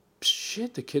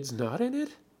 Shit, the kid's not in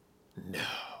it? No.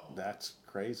 That's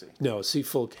crazy. No, see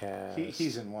full cast.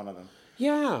 He's in one of them.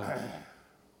 Yeah.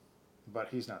 But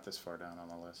he's not this far down on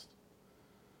the list.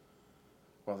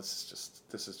 Well, this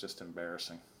is just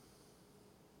embarrassing.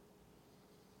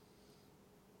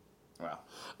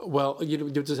 Well, you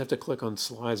just have to click on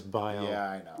Sly's bio. Yeah,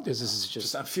 I know. This is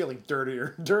just... I'm feeling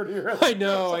dirtier. I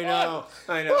know.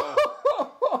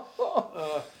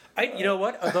 You know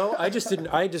what? Although I just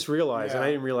realized, and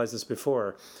I didn't realize this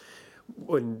before,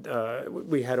 when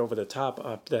we had Over the Top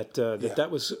up, that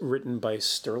was written by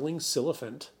Sterling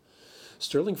Siliphant.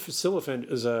 Sterling Siliphant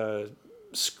is a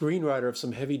screenwriter of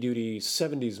some heavy-duty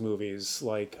 70s movies.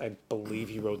 Like, I believe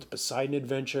he wrote The Poseidon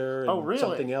Adventure and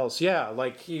something else. Yeah,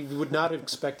 like, he would not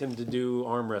expect him to do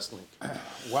arm wrestling.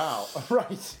 Wow.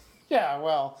 Right. Yeah,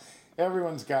 well,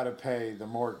 everyone's got to pay the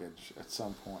mortgage at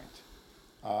some point.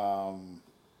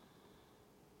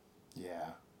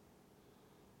 Yeah.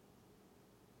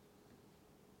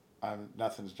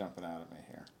 Nothing's jumping out at me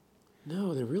here.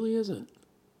 No, there really isn't.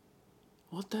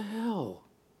 What the hell?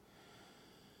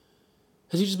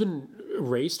 Has he just been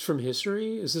erased from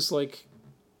history? Is this like...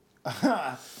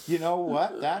 You know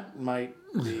what? That might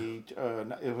be...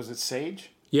 was it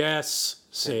Sage? Yes,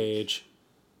 Sage.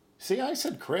 See, I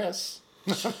said Chris.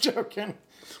 I'm joking.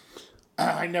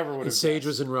 I never would have Sage guessed.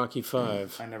 was in Rocky V. I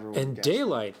never would have And guessed.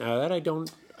 Daylight. Now that I don't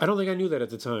think I knew that at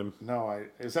the time. No,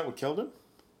 is that what killed him?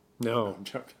 No. I'm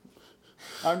joking.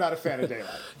 I'm not a fan of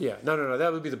Daylight. Yeah, no.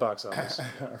 That would be the box office.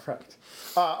 Right.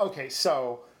 Okay,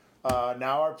 so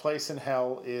now our place in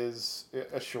hell is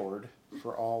assured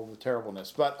for all the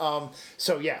terribleness. But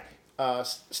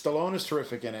Stallone is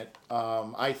terrific in it,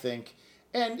 I think.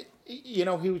 And, he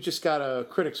just got a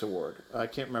Critics Award. I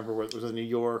can't remember whether it was in New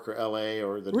York or L.A.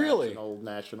 or the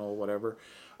national, whatever.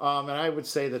 And I would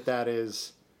say that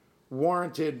is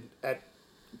warranted at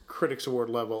Critics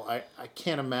Award level. I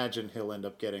can't imagine he'll end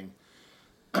up getting...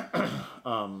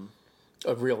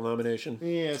 A real nomination.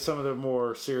 Yeah, some of the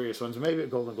more serious ones. Maybe a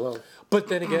Golden Globe. But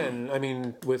then again, I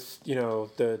mean, with,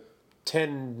 the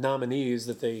 10 nominees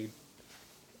that they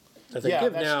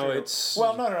give now, true. it's...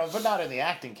 Well, no, but not in the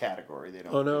acting category. They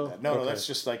don't no? do that. No, Okay. that's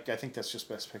just I think that's just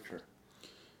Best Picture.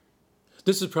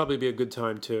 This would probably be a good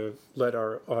time to let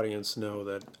our audience know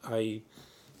that I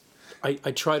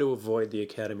try to avoid the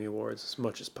Academy Awards as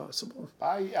much as possible.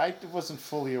 I wasn't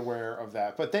fully aware of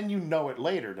that. But then you know it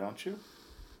later, don't you?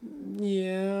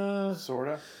 Yeah. Sort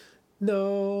of?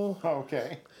 No. Oh,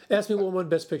 okay. Ask me what won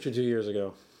Best Picture 2 years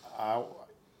ago.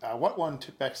 What won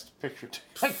Best Picture?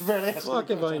 I can barely ask Fuck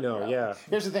if I know, yeah.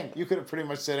 Here's the thing. You could have pretty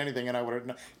much said anything and I would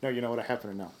have... No, you know what I happen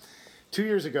to know. 2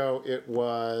 years ago, it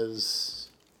was...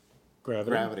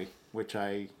 Gravity, which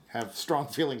I have strong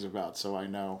feelings about, so I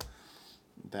know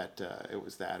that it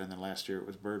was that. And then last year it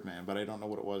was Birdman, but I don't know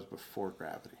what it was before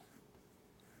Gravity.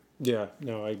 Yeah,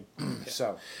 no,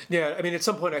 So... Yeah, I mean, at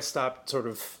some point I stopped sort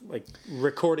of, like,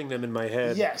 recording them in my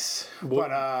head. Yes,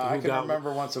 but I can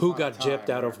remember once upon who got a time gypped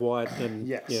out of what, and,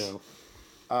 yes.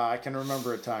 I can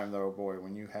remember a time, though, boy,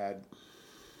 when you had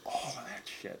all of that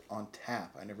shit on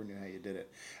tap. I never knew how you did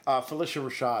it. Felicia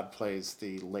Rashad plays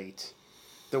the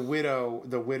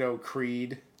widow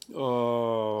Creed.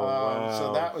 Oh, wow.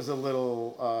 So that was a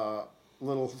little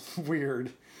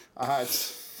weird.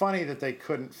 It's funny that they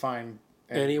couldn't find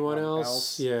anyone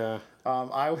else? Yeah.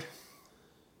 I would.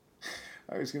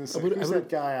 I was going to say, who's that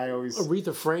guy I always...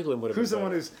 Aretha Franklin would have Who's the been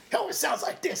one better. he always sounds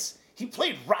like this? He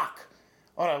played rock.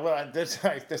 Oh, no, well, this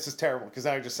is terrible, because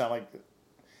I just sound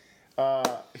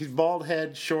like... he's bald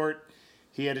head, short.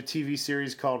 He had a TV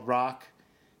series called Rock.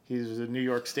 He was a New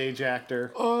York stage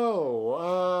actor.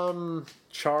 Oh,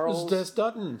 Charles Des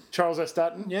Dutton. Charles S.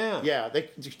 Dutton? Yeah. Yeah, they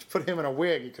put him in a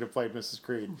wig. He could have played Mrs.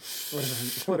 Creed.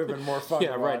 Would have been more fun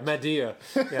Yeah, to right. watch. Medea.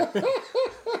 Yeah.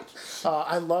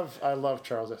 I love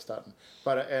Charles S. Dutton,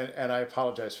 but and I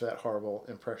apologize for that horrible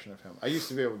impression of him. I used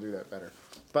to be able to do that better,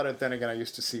 but then again, I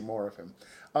used to see more of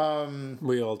him.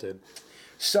 We all did.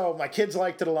 So my kids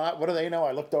liked it a lot. What do they know?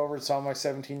 I looked over and saw my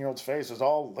 17-year-old's face. It was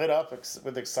all lit up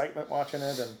with excitement watching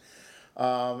it,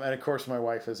 and of course my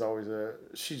wife is always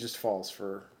she just falls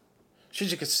for. She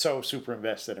just gets so super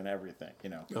invested in everything, you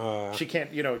know. She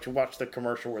can't, you know, to watch the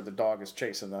commercial where the dog is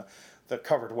chasing the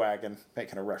covered wagon,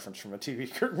 making a reference from a TV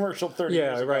commercial 30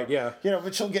 years ago. Yeah, right, yeah. You know,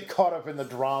 but she'll get caught up in the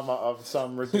drama of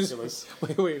some ridiculous...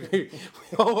 Wait.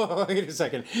 Oh, wait a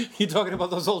second. You talking about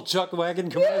those old Chuck Wagon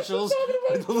commercials?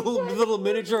 Yes, The little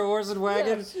miniature horse and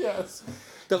wagon? Yes.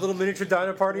 The little miniature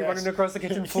diner party Yes. running across the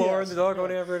kitchen floor Yes. and the dog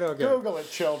going after it? Okay. Google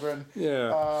it, children.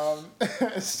 Yeah.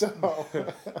 So...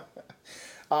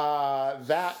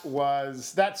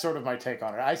 that's sort of my take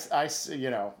on it. I you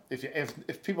know,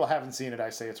 if people haven't seen it, I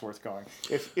say it's worth going.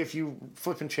 If you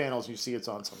flipping channels, you see it's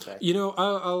on someday. You know,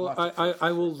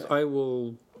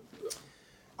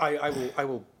 I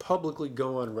will publicly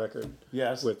go on record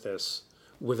Yes. with this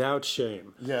without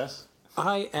shame. Yes.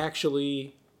 I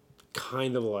actually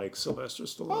kind of like Sylvester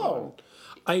Stallone. Oh.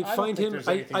 I don't find think him. there's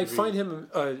I anything to be- find him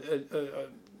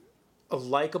a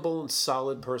likable and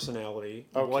solid personality.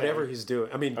 Okay. Whatever he's doing.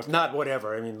 I mean, not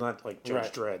whatever. I mean, not like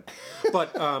Judge Right. Dredd.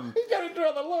 But You gotta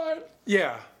draw the line.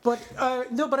 yeah. But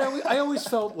no. But I always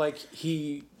felt like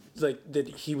that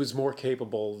he was more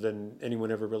capable than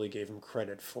anyone ever really gave him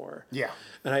credit for. Yeah.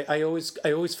 And I always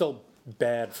felt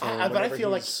bad for him. But I whenever feel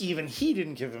like he's- even he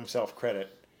didn't give himself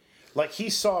credit. Like he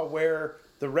saw where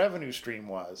the revenue stream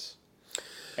was,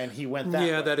 and he went that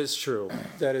yeah, way. that is true.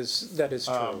 That is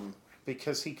true.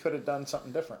 Because he could have done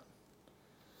something different.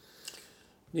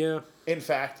 Yeah. In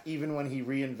fact, even when he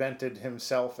reinvented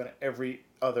himself and every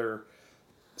other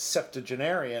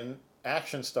septuagenarian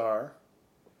action star,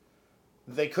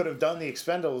 they could have done the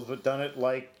Expendables, but done it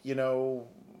like, you know,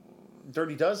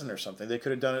 Dirty Dozen or something. They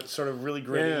could have done it sort of really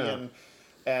gritty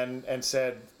Yeah. and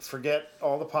said, forget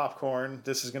all the popcorn.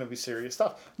 This is going to be serious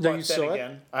stuff. Now, but you then saw it?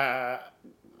 again,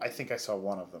 I think I saw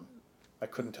one of them. I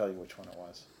couldn't tell you which one it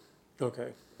was. Okay.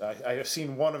 I have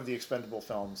seen one of the Expendable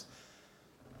films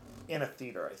in a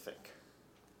theater, I think.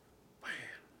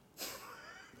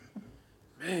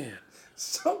 Man.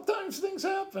 Sometimes things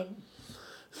happen.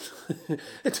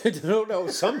 No,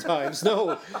 sometimes,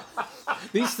 no.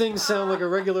 These things sound like a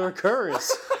regular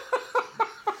occurrence.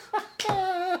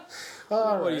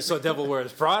 What, you saw Devil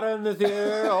Wears Prada in the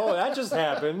theater? Oh, that just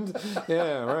happened.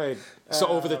 Yeah, right. So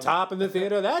Over the Top in the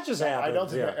theater? That just happened. I don't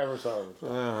think yeah. I ever saw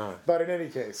it. But in any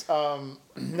case,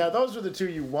 now those are the two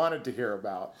you wanted to hear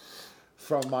about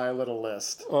from my little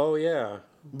list. Oh, yeah.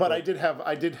 But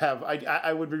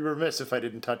I would be remiss if I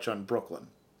didn't touch on Brooklyn,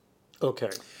 Okay.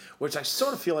 which I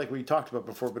sort of feel like we talked about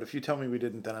before, but if you tell me we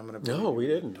didn't, then I'm going to... No, we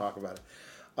didn't. Talk about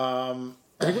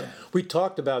it. We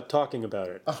talked about talking about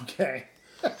it. Okay.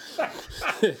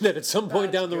 That at some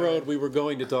point down the road we were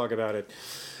going to talk about it.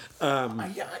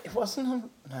 Yeah, it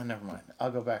wasn't... No, never mind. I'll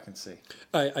go back and see.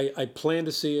 I plan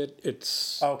to see it.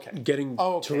 It's Okay. getting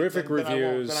Okay, terrific then I won't-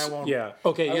 reviews. then I won't- Yeah.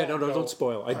 Okay. I Yeah. No. won't go- Don't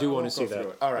spoil. I do want to won't see go through that.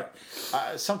 it. All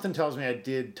right. Something tells me I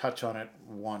did touch on it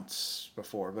once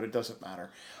before, but it doesn't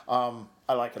matter.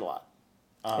 I like it a lot.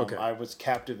 Okay. I was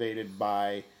captivated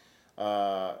by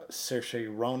Saoirse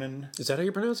Ronan. Is that how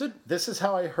you pronounce it? This is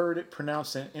how I heard it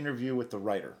pronounced in an interview with the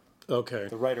writer. Okay.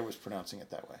 The writer was pronouncing it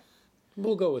that way.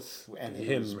 We'll go with And he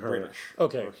him, was her. British.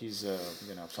 Okay. Or he's,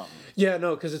 something. Yeah,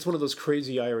 no, because it's one of those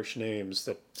crazy Irish names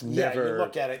that never you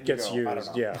look at it and gets you go, I used.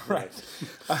 don't know.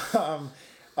 Yeah,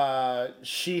 right.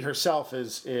 She herself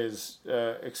is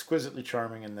exquisitely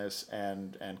charming in this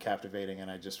and captivating, and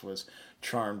I just was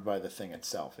charmed by the thing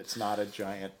itself. It's not a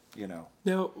giant,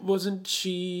 Now, wasn't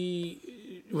she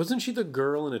the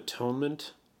girl in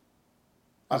Atonement?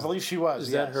 I believe she was.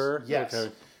 Is that her? Yes.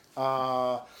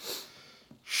 Okay.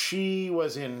 She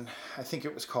was in, I think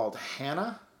it was called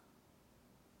Hannah.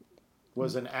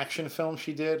 Was an action film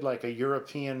she did, like a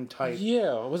European type.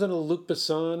 Yeah, wasn't it a Luc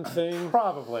Besson thing?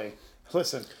 Probably.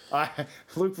 Listen,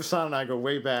 Luc Besson and I go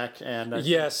way back, and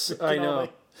Yes, I know.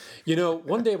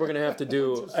 One day we're gonna have to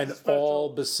do an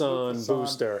all Besson Besson.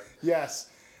 booster. Yes.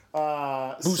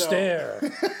 Booster.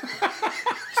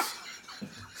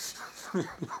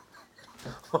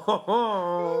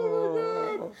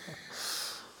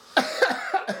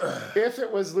 If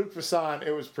it was Luc Besson,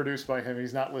 it was produced by him.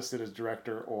 He's not listed as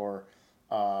director or,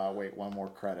 one more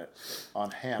credit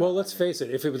on Hannah. Well, let's face it.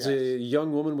 If it was a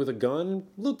young woman with a gun,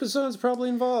 Luc Besson's probably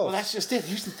involved. Well, that's just it.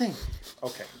 Here's the thing.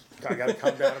 Okay, I got to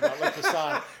calm down about Luc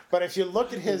Besson. But if you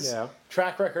look at his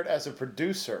track record as a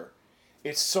producer,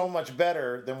 it's so much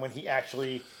better than when he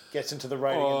actually gets into the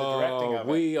writing and the directing of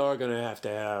it. We are going to have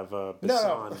a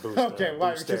Besson booster. Okay,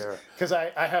 why? Because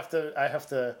I have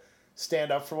to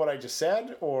stand up for what I just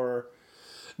said, or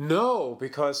no,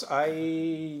 because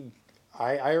I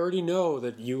already know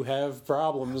that you have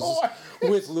problems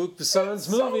with Luc Besson's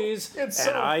movies, and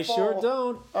I sure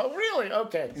don't. Oh, really?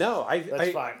 Okay. No,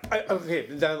 That's fine. Okay,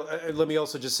 now, let me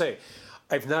also just say,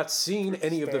 I've not seen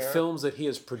any of the films that he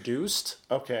has produced.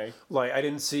 Okay. Like, I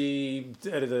didn't see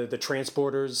the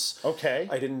Transporters. Okay.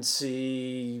 I didn't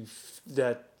see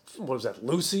that. What was that?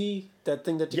 Lucy, that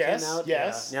thing that came out.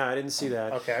 Yes. Yeah, I didn't see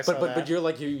that. Okay, I saw that. But you're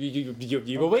like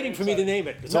you were waiting for me to name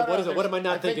it. So what is it? What am I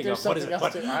not thinking of? What is it?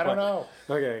 I don't know.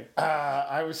 Okay.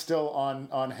 I was still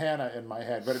on Hannah in my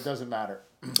head, but it doesn't matter.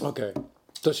 Okay.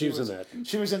 So she was in that.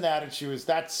 She was in that, and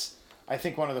that's I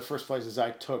think one of the first places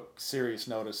I took serious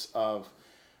notice of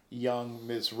young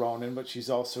Ms. Ronan, but she's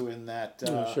also in that.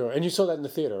 Sure. And you saw that in the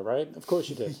theater, right? Of course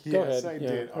you did. Go ahead. Yes, I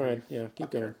did. All right. Yeah,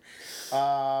 keep going.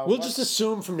 We'll just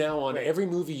assume from now on, every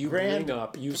movie you bring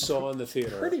up, you saw in the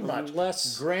theater. Pretty much.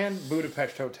 Unless... Grand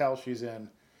Budapest Hotel she's in.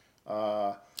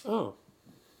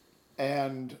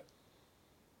 And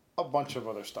a bunch of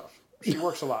other stuff. She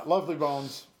works a lot. Lovely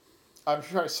Bones. I'm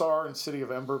sure I saw her in City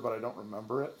of Ember, but I don't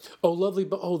remember it. Oh,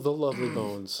 the Lovely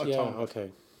Bones. Yeah,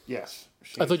 okay. Yes.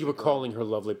 I thought you were calling her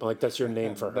Lovely, like that's your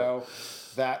name for her. No,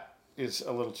 that is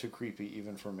a little too creepy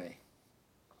even for me.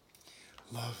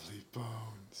 Lovely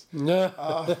Bones.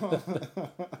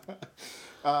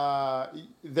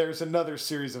 There's another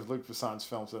series of Luc Besson's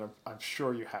films that I'm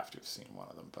sure you have to have seen one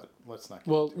of them, but let's not.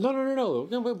 Well, no.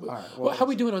 Right, how are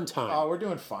we doing on time? Oh, we're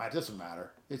doing fine. It doesn't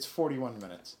matter. It's 41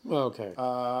 minutes. Okay.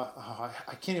 I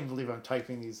can't even believe I'm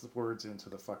typing these words into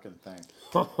the fucking thing.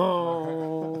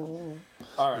 All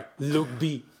right. Look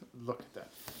at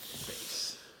that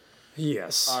face.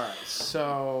 Yes. All right.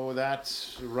 So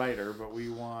that's writer, but we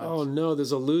want. Oh no,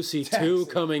 there's a Lucy 2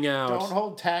 coming out. Don't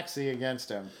hold Taxi against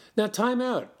him. Now, time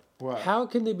out. What? How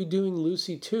can they be doing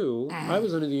Lucy 2? I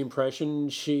was under the impression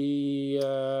she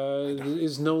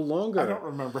is no longer I don't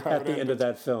remember how at the end of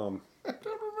that film. I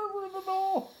don't remember it at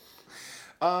all.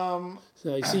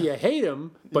 So you see, you hate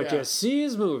him, but you see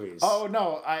his movies. Oh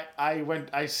no,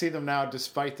 I see them now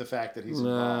despite the fact that he's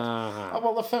involved.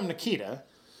 Well, La Femme Nikita.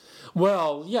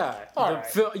 Well, yeah. All right.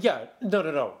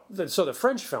 No. So the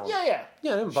French film. Yeah. I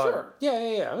didn't bother. Sure.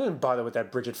 Yeah. I didn't bother with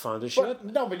that Bridget Fonda shit.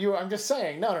 No, but I'm just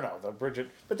saying. No. The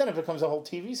Bridget. But then it becomes a whole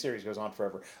TV series, goes on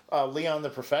forever. Leon the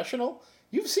Professional.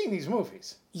 You've seen these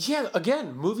movies. Yeah.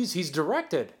 Again, movies he's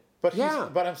directed. But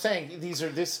I'm saying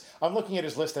I'm looking at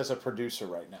his list as a producer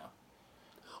right now.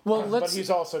 Well, but he's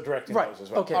also directing those as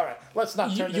well. Okay. All right. Let's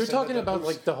not turn this You're talking into about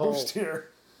like the whole Bustier.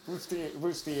 It's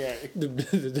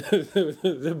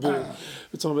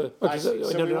all about, okay, so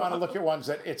we want to look at ones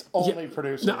that it's only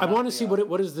produced. No, I want to see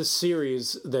what is the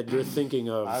series that you're thinking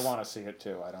of. I want to see it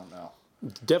too. I don't know.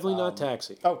 Definitely not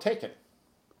Taxi. Oh, Taken.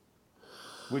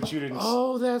 Which you didn't.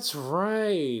 Oh, that's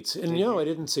right. And I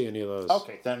didn't see any of those.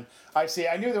 Okay, then I see.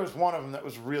 I knew there was one of them that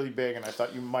was really big, and I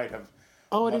thought you might have.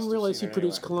 Oh, I didn't realize he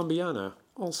produced Colombiana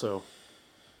also.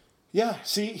 Yeah,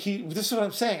 see, this is what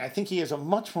I'm saying. I think he has a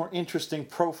much more interesting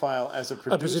profile as a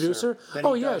producer. A producer?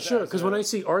 Oh, yeah, sure. Because when I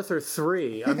see Arthur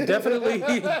 3, I'm definitely...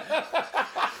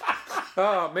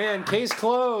 Oh, man, case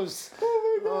closed.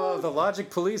 Oh, the Logic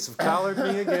Police have collared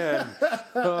me again.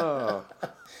 Oh,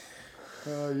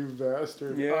 you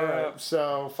bastard. Yeah. All right,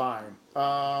 so, fine.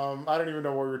 I don't even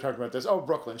know why we were talking about this. Oh,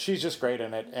 Brooklyn. She's just great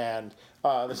in it, and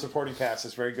the supporting cast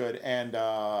is very good. And,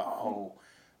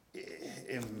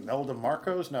 Imelda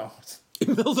Marcos? No.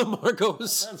 Imelda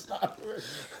Marcos.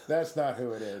 That's not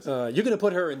who it is. You're going to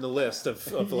put her in the list of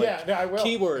I will.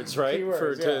 Keywords, right?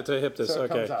 Keywords, to hit this. So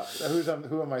okay. It comes up.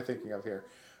 Who am I thinking of here?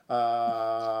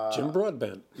 Jim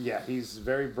Broadbent. Yeah, he's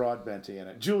very Broadbenty in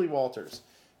it. Julie Walters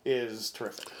is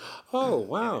terrific. Oh,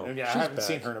 wow. And I haven't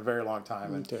seen her in a very long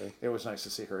time, and it was nice to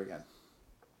see her again.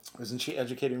 Isn't she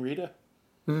Educating Rita?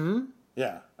 Mm-hmm.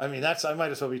 Yeah, I mean I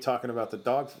might as well be talking about the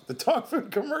dog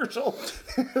food commercial.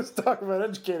 Let's talk about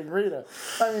Educating Rita.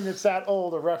 I mean, it's that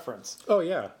old a reference. Oh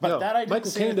yeah, but that I didn't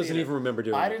Michael see Caine doesn't even remember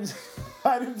doing. I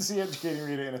didn't see Educating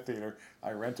Rita in a theater.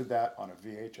 I rented that on a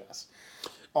VHS.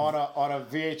 on a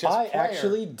VHS I player.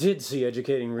 actually did see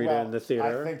Educating Rita in the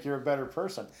theater. I think you're a better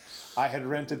person. I had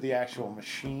rented the actual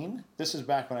machine. This is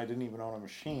back when I didn't even own a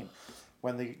machine.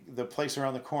 When the place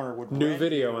around the corner would New rent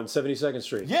Video you- on 72nd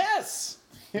Street. Yes,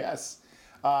 yes,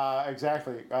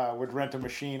 exactly. Would rent a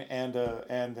machine and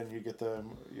then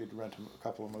you'd rent a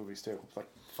couple of movies too. It's like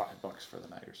 $5 for the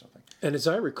night or something. And as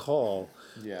I recall,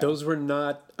 Yeah. those were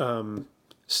not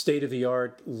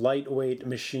state-of-the-art lightweight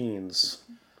machines.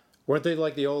 Weren't they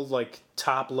like the old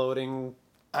top-loading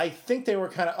I think they were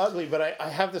kind of ugly, but I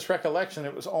have this recollection.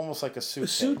 It was almost like a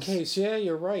suitcase. suitcase? Yeah,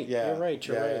 you're right. Yeah, You're right.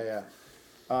 You're right. Yeah.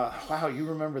 Wow, you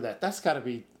remember that? That's got to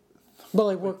be Well,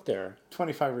 I worked there.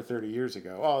 25 or 30 years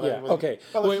ago. Oh, Yeah, okay.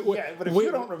 Well, Wait, but if wait,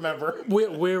 you don't remember, We're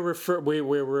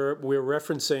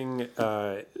referencing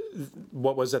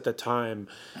what was at the time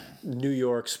New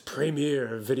York's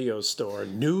premier video store,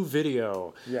 New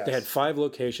Video. Yes. They had 5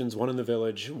 locations: one in the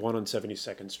Village, one on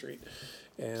 72nd Street,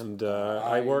 and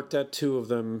I worked at 2 of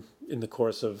them in the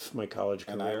course of my college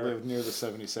career. and I lived near the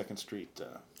 72nd Street.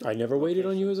 I never waited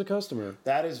on you as a customer.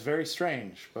 That is very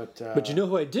strange, but But you know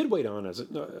who I did wait on as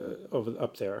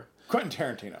up there? Quentin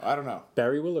Tarantino. I don't know.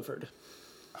 Barry Williford.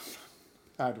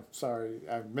 I'm sorry,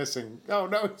 I'm missing. Oh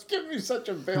no, it's giving me such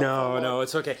a bill. No,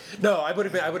 it's okay. No, I would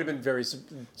have been very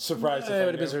Surprised if I I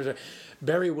would have been knew. surprised.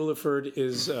 Barry Williford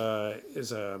is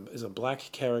a black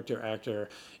character actor.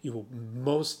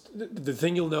 The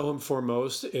thing you'll know him for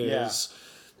most is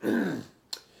in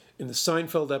the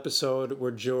Seinfeld episode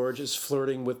where George is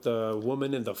flirting with the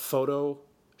woman in the photo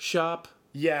shop.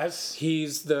 Yes.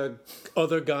 He's the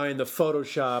other guy in the photo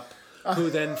shop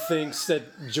who then thinks that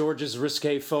George's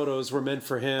risque photos were meant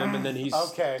for him, and then he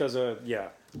Okay. does All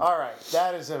right,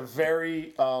 that is a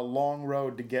very long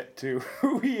road to get to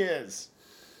who he is.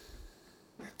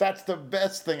 That's the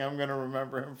best thing I'm going to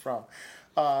remember him from.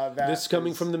 This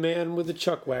coming from the man with the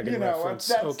chuck wagon reference.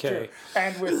 That's Okay. true.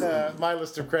 And with my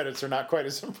list of credits are not quite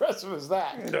as impressive as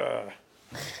that.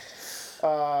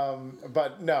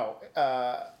 But no.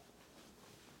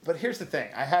 But here's the thing.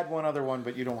 I had one other one,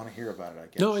 but you don't want to hear about it, I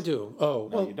guess. No, I do. Oh,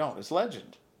 No, well, you don't. It's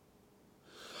Legend.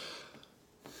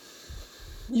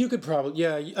 you could probably.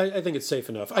 Yeah, I think it's safe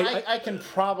enough. I can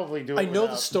probably do it I know the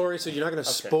without- story, so you're not going to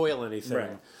spoil anything.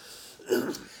 Right.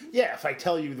 Yeah, if I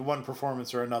tell you the one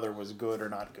performance or another was good or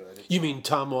not good. You mean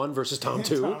Tom 1 versus Tom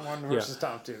 2? Tom 1 versus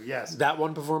Tom 2, yes. That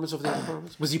one performance over the other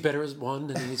performance? Was he better as one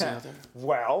than he was the other?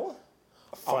 Well,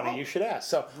 funny you should ask.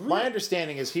 So my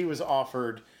understanding is he was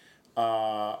offered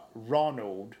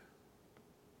Ronald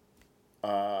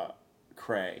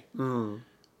Cray,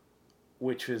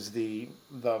 which is the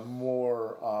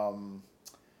more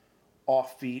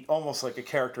offbeat, almost like a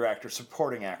character actor,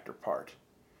 supporting actor part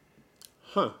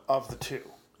Huh. of the two.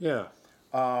 Yeah.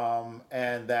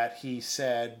 And that he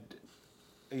said,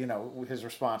 his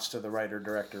response to the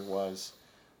writer-director was,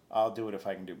 I'll do it if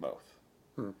I can do both.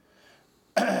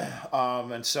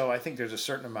 And so I think there's a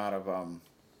certain amount of,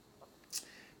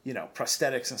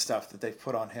 prosthetics and stuff that they've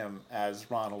put on him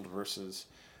as Ronald versus...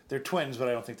 They're twins, but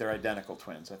I don't think they're identical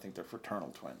twins. I think they're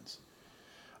fraternal twins.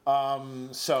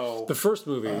 The first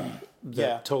movie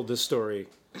that told this story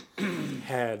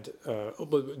had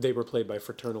they were played by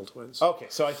fraternal twins. Okay,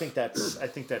 so I think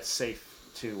that's safe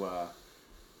to a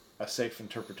safe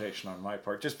interpretation on my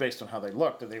part, just based on how they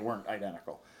looked, and they weren't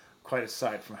identical, quite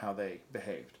aside from how they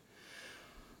behaved.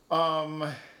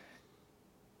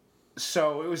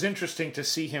 So it was interesting to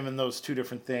see him in those two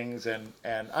different things, and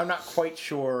I'm not quite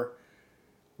sure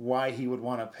why he would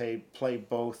want to play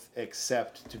both,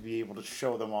 except to be able to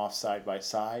show them off side by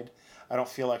side. I don't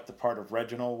feel like the part of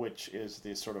Reginald, which is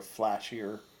the sort of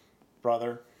flashier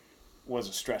brother, was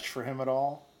a stretch for him at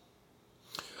all.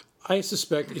 I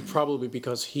suspect it's probably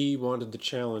because he wanted the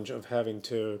challenge of having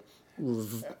to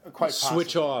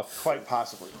switch off Quite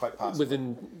possibly.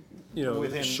 within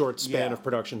a short span yeah. of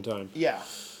production time. Yeah,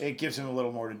 it gives him a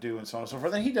little more to do and so on and so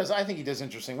forth. And I think he does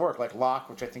interesting work, like Locke,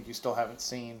 which I think you still haven't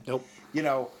seen. Nope.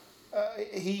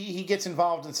 He gets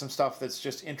involved in some stuff that's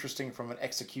just interesting from an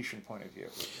execution point of view.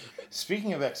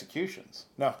 Speaking of executions,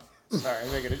 no, sorry,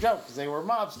 I'm making a joke because they were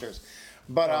mobsters.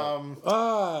 But,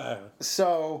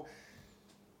 so,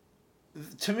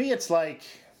 to me, it's like,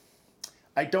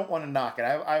 I don't want to knock it.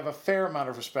 I have a fair amount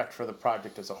of respect for the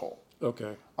project as a whole.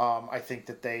 Okay. I think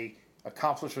that they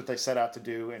accomplished what they set out to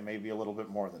do and maybe a little bit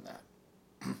more than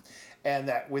that. And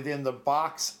that within the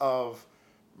box of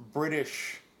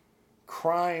British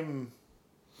crime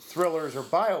thrillers or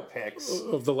biopics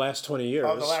Of the last 20 years.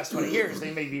 of the last 20 years,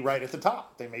 they may be right at the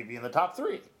top. They may be in the top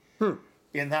 3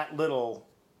 in that little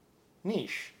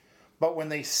niche. But when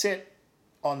they sit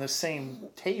on the same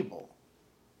table,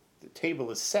 the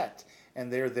table is set,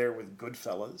 and they're there with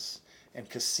Goodfellas and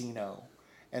Casino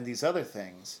and these other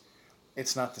things,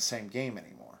 it's not the same game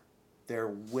anymore. They're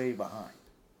way behind.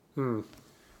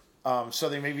 So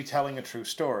they may be telling a true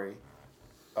story,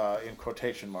 in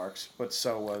quotation marks, but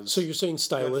so was. So you're saying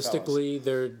stylistically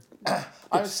they're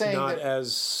I was saying not that,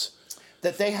 as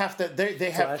they have to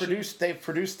flashy? they've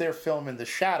produced their film in the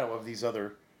shadow of these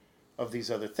other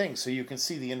things, so you can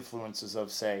see the influences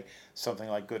of, say, something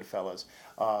like Goodfellas.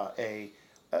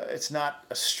 It's not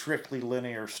a strictly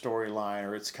linear storyline,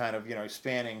 or it's kind of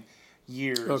spanning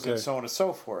years Okay. and so on and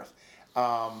so forth.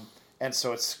 And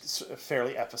so it's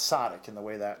fairly episodic in the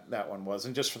way that one was.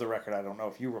 And just for the record, I don't know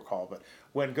if you recall, but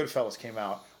when Goodfellas came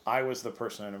out, I was the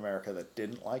person in America that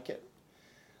didn't like it.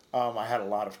 I had a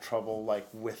lot of trouble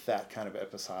with that kind of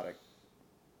episodic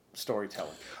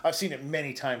storytelling. I've seen it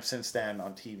many times since then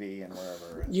on TV and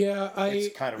wherever. And Yeah,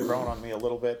 it's kind of grown on me a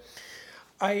little bit.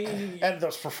 And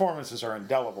those performances are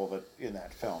indelible in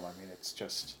that film. I mean, it's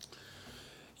just.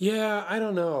 Yeah, I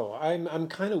don't know. I'm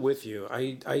kind of with you.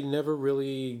 I never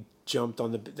really jumped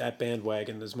on that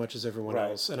bandwagon as much as everyone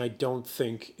Right. else, and I don't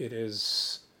think it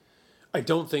is. I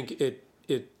don't think it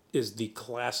is the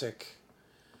classic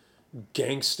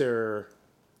gangster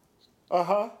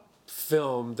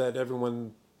film that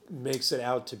everyone makes it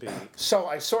out to be. So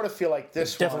I sort of feel like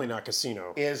this Definitely one not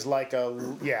Casino. is like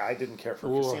I didn't care for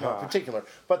Casino in particular,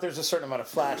 but there's a certain amount of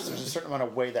flash, there's a certain amount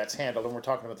of way that's handled, and we're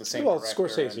talking about the same Well, director.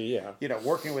 Scorsese, and,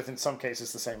 working with, in some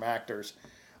cases, the same actors.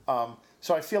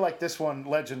 So I feel like this one,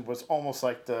 Legend, was almost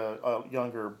like the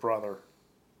younger brother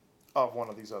of one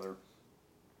of these other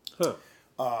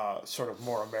sort of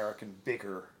more American,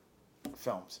 bigger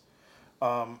films.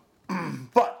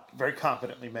 But very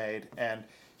competently made, and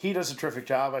he does a terrific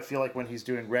job. I feel like when he's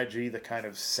doing Reggie, the kind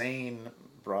of sane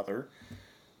brother,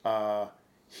 there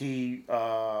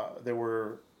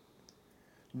were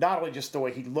not only just the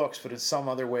way he looks, but in some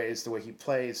other ways, the way he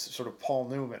plays, sort of Paul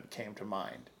Newman came to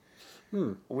mind.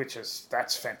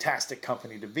 That's fantastic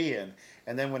company to be in.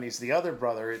 And then when he's the other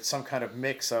brother, it's some kind of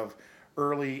mix of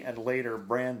early and later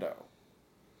Brando.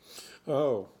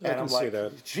 Oh, I And can I'm see like,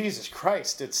 that. Jesus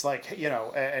Christ, it's like,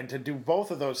 and to do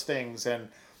both of those things and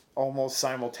almost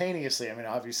simultaneously, I mean,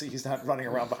 obviously he's not running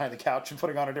around behind the couch and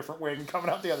putting on a different wig and coming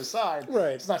out the other side.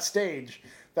 Right. It's not stage.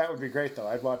 That would be great, though.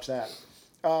 I'd watch that.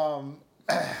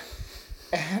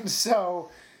 And so,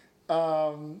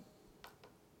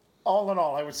 all in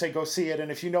all, I would say go see it.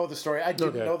 And if you know the story, I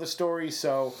didn't know the story,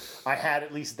 so I had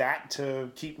at least that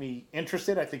to keep me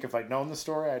interested. I think if I'd known the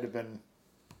story, I'd have been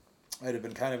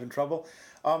kind of in trouble.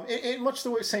 In much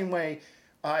the same way,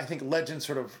 I think Legend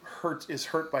sort of is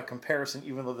hurt by comparison,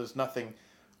 even though there's nothing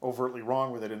overtly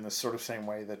wrong with it, in the sort of same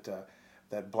way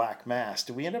that Black Mass.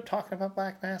 Did we end up talking about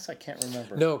Black Mass? I can't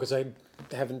remember. No, because I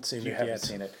haven't seen it You yet. haven't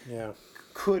seen it. Yeah.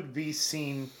 Could be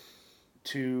seen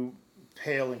to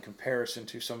pale in comparison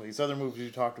to some of these other movies you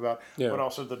talked about, but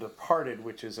also The Departed,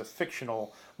 which is a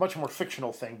much more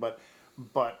fictional thing, but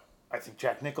I think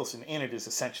Jack Nicholson in it is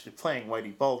essentially playing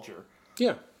Whitey Bulger.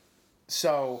 Yeah.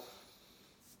 So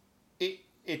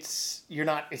it's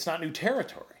not new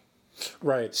territory.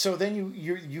 Right. So then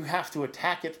you have to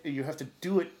attack it. You have to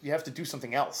do it. You have to do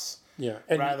something else. Yeah.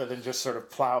 And rather than just sort of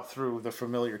plow through the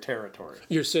familiar territory.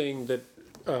 you're saying that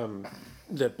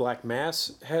that Black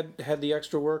Mass had the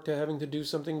extra work to having to do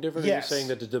something different? Yes. Or you're saying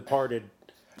that The Departed...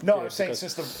 No, I'm saying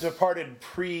since The Departed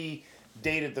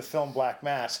predated the film Black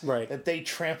Mass, Right. that they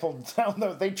trampled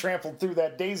through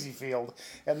that daisy field,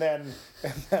 and then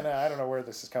I don't know where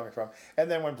this is coming from.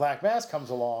 And then when Black Mass comes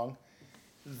along,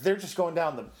 they're just going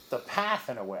down the path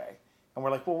in a way, and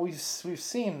we're like, well, we've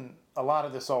seen a lot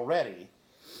of this already,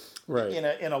 Right.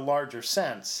 in a larger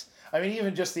sense. I mean,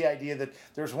 even just the idea that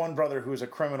there's one brother who's a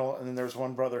criminal and then there's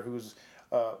one brother who's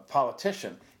a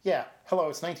politician. Yeah, hello,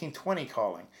 it's 1920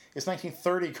 calling. It's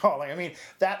 1930 calling. I mean,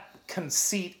 that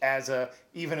conceit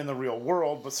even in the real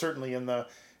world, but certainly in the...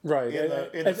 Right.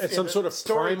 At some sort of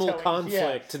primal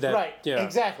conflict. Yeah, right, Yeah.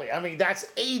 exactly. I mean, that's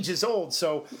ages old.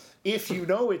 So if you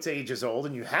know it's ages old,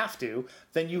 and you have to,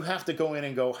 then you have to go in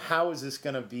and go, how is this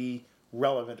going to be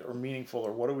relevant or meaningful,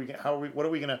 or what are we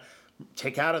going to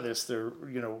take out of this?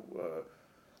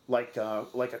 Like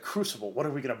a crucible. What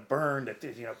are we going to burn to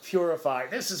purify?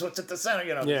 This is what's at the center.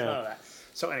 None of that.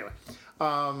 So anyway,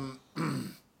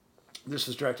 this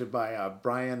was directed by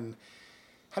Brian.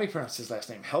 How do you pronounce his last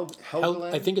name?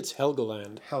 Helgeland? I think it's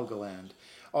Helgeland. Helgeland.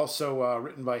 Also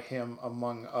written by him,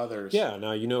 among others. Yeah,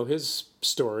 now you know his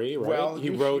story, right? Well, he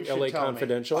you wrote should L.A. tell me.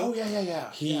 Confidential. Oh,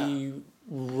 yeah. He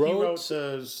wrote...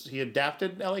 He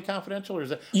adapted L.A. Confidential? Or is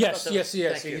that... Yes, Thank he you,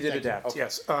 did thank you. adapt, Okay.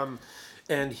 yes.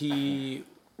 And he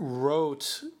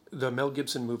wrote the Mel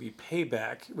Gibson movie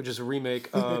Payback, which is a remake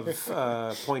of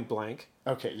Point Blank,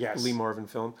 Okay. Yes. Lee Marvin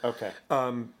film. Okay.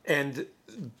 And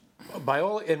by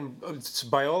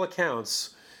all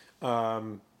accounts,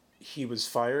 he was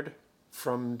fired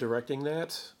from directing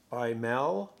that by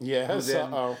Mel. Yes.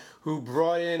 Who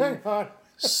brought in Hang on.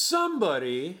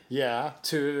 somebody Yeah.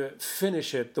 to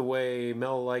finish it the way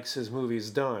Mel likes his movies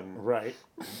done. Right.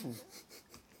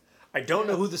 I don't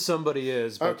know who the somebody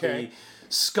is, but Okay. the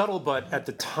scuttlebutt at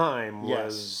the time Yes.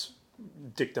 was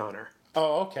Dick Donner.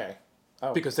 Oh, okay.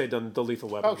 Because they'd done the Lethal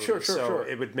Weapon Oh, sure, movies, sure, so sure.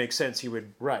 it would make sense he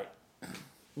would... Right.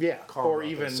 Yeah. Call Or him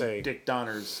up even and say- Dick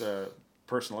Donner's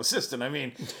personal assistant. I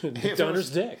mean, Dick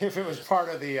Donner's dick. If it was part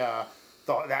of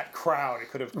that crowd, it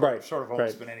could have Right, sort of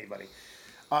almost right. been anybody.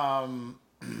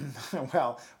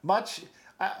 Well, much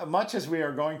as we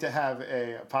are going to have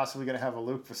possibly going to have a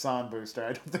Luc Besson booster,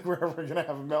 I don't think we're ever going to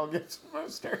have a Mel Gibson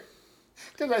booster.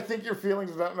 Because I think your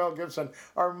feelings about Mel Gibson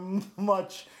are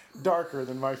much darker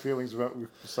than my feelings about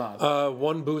Luc Besson.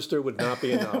 One booster would not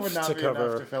be enough Would not to be cover...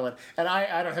 enough to fill it. And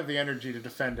I don't have the energy to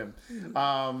defend him.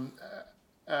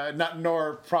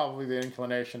 Nor probably the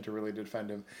inclination to really defend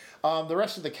him. The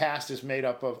rest of the cast is made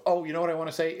up of... Oh, you know what I want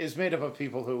to say? Is made up of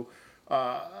people who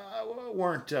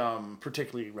weren't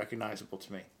particularly recognizable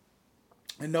to me.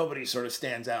 And nobody sort of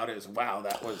stands out as, wow,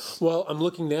 that was... Well, I'm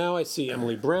looking now. I see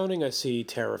Emily Browning. I see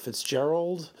Tara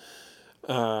Fitzgerald.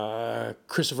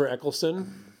 Christopher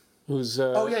Eccleston, who's...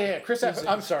 Oh, yeah.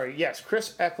 I'm sorry. Yes,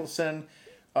 Chris Eccleston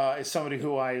is somebody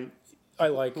who I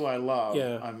like. love.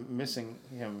 Yeah. I'm missing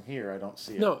him here. I don't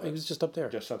see it. No, he was just up there.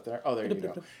 Just up there. Oh, there you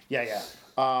go. Yeah.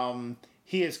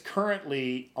 He is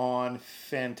currently on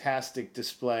fantastic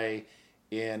display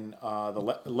in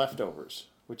the Leftovers,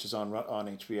 which is on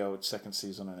HBO. It's second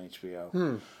season on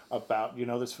HBO. About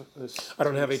this. I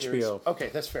don't have series? HBO. Okay,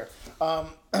 that's fair.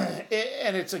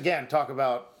 And it's again talk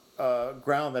about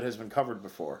ground that has been covered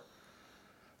before.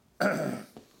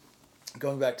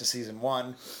 Going back to season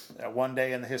 1, one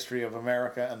day in the history of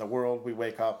America and the world, we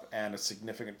wake up and a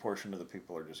significant portion of the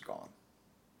people are just gone.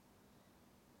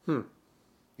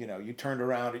 You turned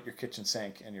around at your kitchen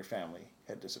sink and your family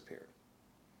had disappeared.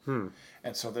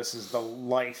 And so this is the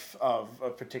life of a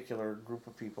particular group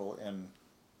of people in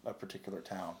a particular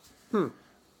town. They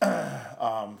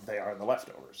are the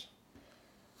leftovers.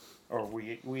 Or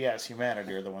we as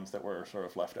humanity are the ones that were sort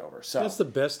of left over. So That's the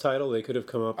best title they could have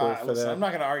come up with for listen, that. I'm not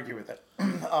going to argue with it.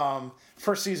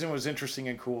 First season was interesting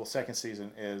and cool. Second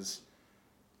season is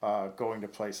going to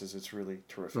places. It's really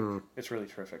terrific. It's really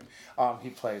terrific.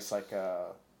 He plays like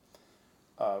a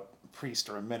priest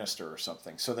or a minister or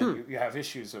something. So then you have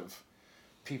issues of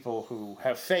people who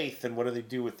have faith and what do they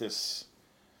do with this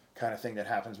kind of thing that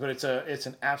happens. But it's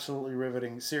an absolutely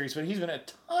riveting series. But he's been in a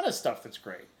ton of stuff that's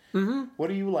great. What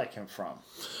do you like him from?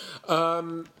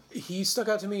 He stuck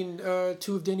out to me in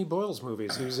 2 of Danny Boyle's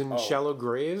movies. He was in Shallow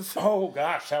Grave. Oh,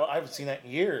 gosh. I haven't seen that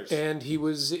in years. And he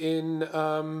was in,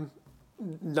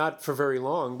 not for very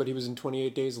long, but he was in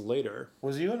 28 Days Later.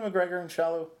 Was Ewan McGregor in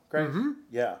Shallow Grave?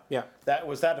 Yeah. Yeah.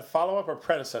 Was that a follow-up or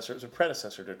predecessor? It was a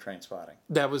predecessor to Trainspotting.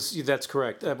 That's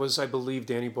correct. That was, I believe,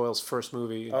 Danny Boyle's first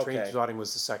movie. And Okay. Trainspotting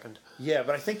was the second. Yeah,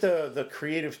 but I think the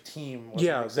creative team was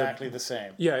exactly the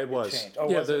same. Yeah, it was. changed. Oh,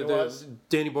 yeah, was it? It was?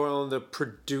 Danny Boyle and the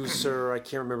producer, I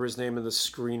can't remember his name, and the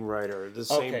screenwriter. The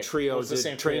same Okay, trio it was the did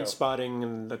same trio. Trainspotting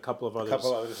and a couple of others. A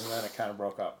couple others, and then it kind of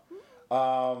broke up.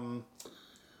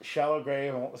 Shallow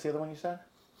Grave, and what was the other one you said?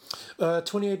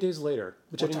 28 Days Later,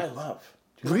 which Which I I didn't... love.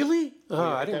 Really? Oh, You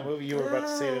I like didn't. that movie? You were about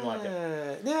to say you didn't like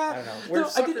it. Yeah. I don't know. We're No,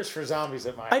 suckers for zombies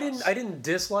at my house. I didn't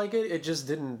dislike it. It just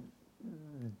didn't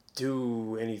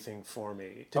do anything for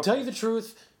me. To tell you the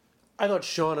truth, I thought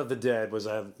Shaun of the Dead was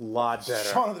a lot better.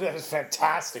 Shaun of the Dead is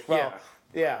fantastic. Well,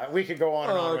 yeah, we could go on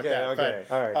and on with that. Okay,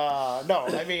 but, all right. No,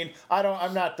 I mean,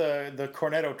 I'm not the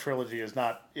Cornetto trilogy is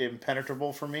not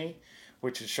impenetrable for me,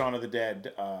 which is Shaun of the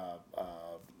Dead,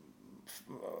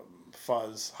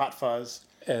 Fuzz, Hot Fuzz.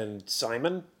 And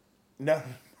Simon? No,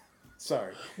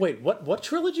 sorry. Wait, what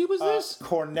trilogy was this?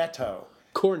 Cornetto.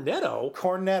 Cornetto?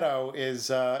 Cornetto is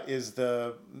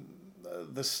the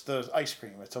ice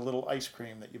cream. It's a little ice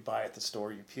cream that you buy at the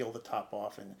store. You peel the top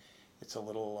off, and it's a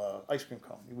little ice cream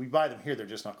cone. We buy them here. They're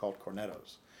just not called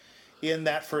Cornettos. In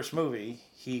that first movie,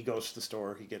 he goes to the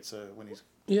store. He gets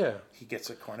he gets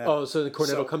a Cornetto. Oh, so the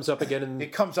Cornetto comes up again in...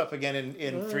 It comes up again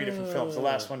in 3 different films. The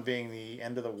last one being the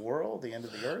end of the world, the end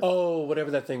of the earth. Oh,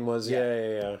 whatever that thing was.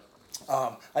 Yeah.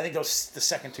 I think the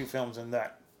second 2 films in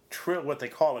that what they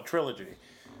call a trilogy.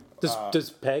 Does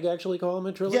Peg actually call him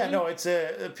a trilogy? Yeah, no, it's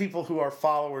people who are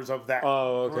followers of that.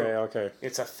 Oh, okay, group. okay.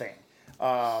 It's a thing.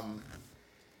 I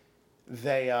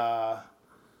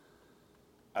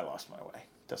lost my way.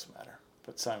 Doesn't matter.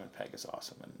 But Simon Pegg is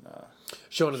awesome. And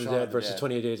Shaun of the Shaun Dead of the versus Dead.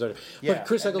 28 Days Later. Yeah, But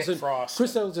Chris and Nick Eccleston. Frost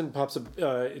Chris and- Eccleston pops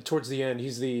up towards the end.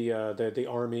 He's the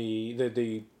army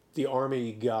the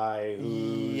army guy who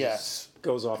Yes.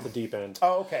 goes off the deep end.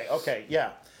 Oh, okay,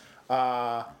 yeah.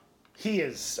 He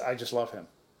is. I just love him,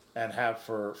 and have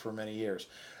for many years.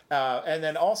 And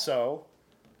then also,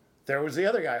 there was the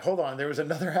other guy. Hold on, there was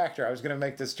another actor. I was going to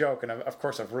make this joke, and of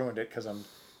course I've ruined it because I'm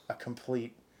a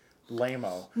complete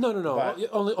lame-o. No. But-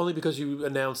 Only because you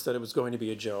announced that it was going to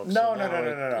be a joke. No. So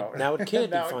now Now it can't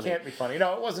be now funny. it can't be funny.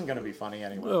 No, it wasn't going to be funny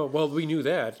anyway. Oh, well, we knew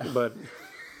that, but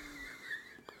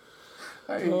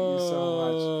I hate you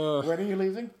so much. When are you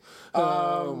leaving?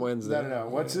 Wednesday. No.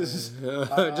 What's this?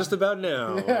 Just about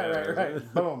now. Yeah,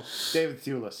 right. Boom. David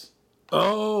Thewlis.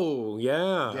 Oh,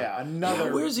 yeah. Yeah, another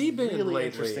Yeah, where's he been really lately?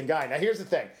 interesting guy. Now, here's the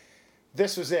thing.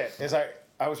 This was it. As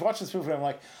I was watching this movie, and I'm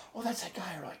like, oh, that's that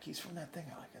guy. Or like, he's from that thing.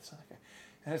 I'm like, that's that guy.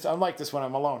 And I'm like this when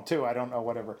I'm alone, too. I don't know,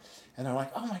 whatever. And I'm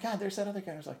like, oh, my God, there's that other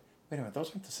guy. I was like, wait a minute, those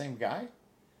aren't the same guy?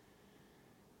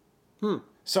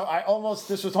 So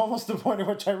this was almost the point at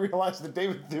which I realized that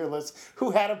David Thewlis,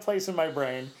 who had a place in my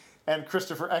brain, and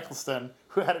Christopher Eccleston,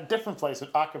 who had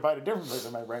occupied a different place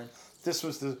in my brain, this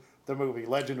was the movie.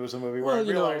 Legend was a movie where Well, I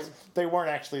you know- realized they weren't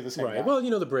actually the same guy. Right. Well,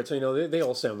 you know the Brits. You know they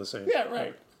all sound the same. Yeah,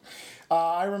 right.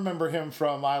 I remember him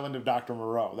from Island of Dr.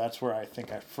 Moreau. That's where I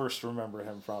think I first remember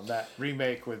him from. That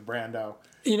remake with Brando.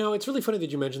 You know, it's really funny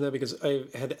that you mentioned that because I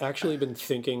had actually been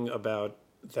thinking about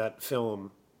that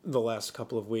film the last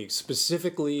couple of weeks.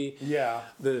 Specifically, Yeah.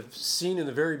 the scene in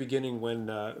the very beginning when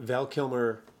Val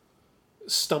Kilmer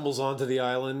stumbles onto the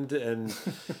island and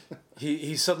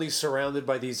he's suddenly surrounded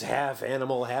by these half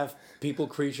animal, half people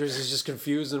creatures. He's just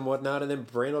confused and whatnot. And then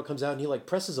Brando comes out and he like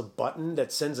presses a button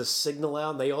that sends a signal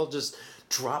out, and they all just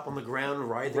drop on the ground,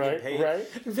 writhing in pain. Right.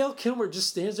 And Val Kilmer just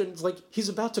stands there and it's like he's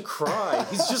about to cry.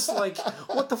 He's just like,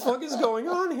 what the fuck is going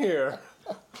on here?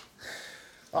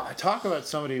 I talk about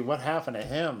somebody, what happened to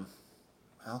him?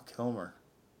 Val Kilmer.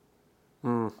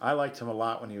 I liked him a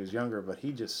lot when he was younger, but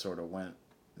he just sort of went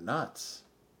nuts.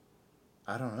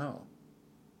 I don't know.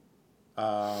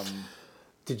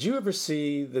 Did you ever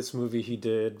see this movie he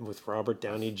did with Robert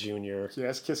Downey Jr.?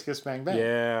 Yes, Kiss Kiss Bang Bang.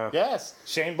 Yeah. Yes,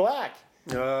 Shane Black.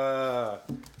 Uh,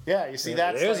 Yeah, you see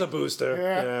that's there's like, a booster.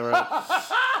 Yeah. Yeah, right.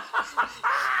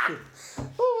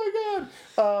 Oh my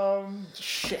God.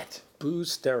 Shit.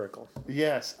 Boosterical.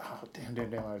 Yes. Oh, damn.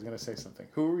 I was going to say something.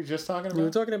 Who were we just talking We were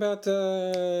about? talking about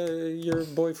your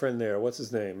boyfriend there. What's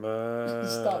his name?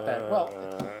 Stop that. Well,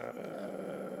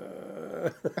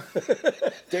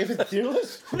 David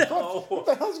Thewlis? No. What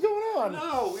the hell's going on?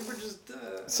 No, we were just...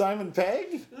 Simon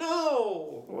Pegg?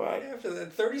 no. What? After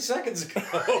that, 30 seconds ago.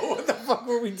 What the fuck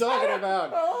were we talking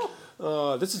about?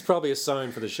 Oh. This is probably a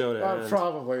sign for the show to end.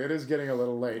 Probably. It is getting a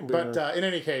little late. But in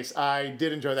any case, I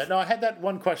did enjoy that. No, I had that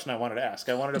one question I wanted to ask.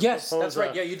 I wanted to Yes, propose that's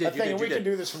right. Yeah, you did, a you thing, did, and you we can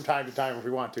did. do this from time to time if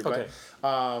we want to. Okay.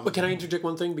 But can I interject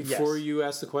one thing before Yes. you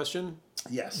ask the question?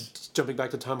 Yes. Jumping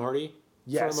back to Tom Hardy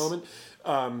Yes. for a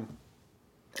moment.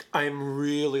 I'm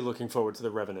really looking forward to The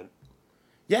Revenant.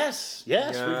 Yes, we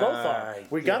both are.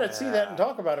 We got to see that and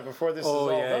talk about it before this is all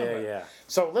done. yeah.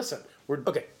 So listen, we're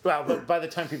Okay. Well, but by the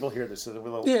time people hear this,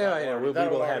 we'll Yeah, I know. We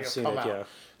that'll will have already seen come it, out. yeah.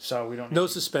 So we don't. No need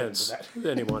to suspense, get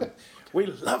into anyone. We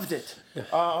loved it.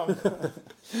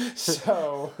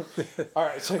 So, all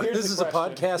right. So here's This is the a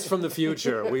question. podcast from the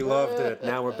future. We loved it.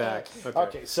 Now we're back.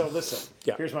 Okay, so listen.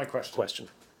 Yeah. Here's my question. Question.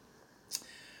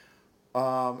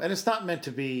 And it's not meant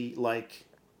to be like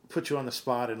put you on the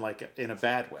spot in a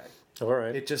bad way. All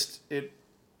right.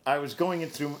 I was going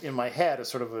through in my head a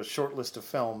sort of a short list of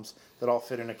films that all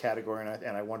fit in a category,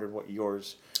 and I wondered what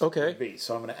yours Okay. would be.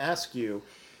 So I'm going to ask you.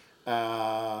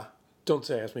 Don't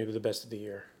say ask me the best of the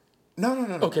year. No.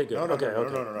 Okay, good. No.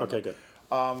 Okay, good.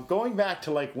 Going back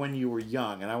to like when you were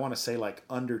young, and I want to say like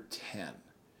under 10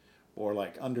 or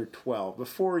like under 12,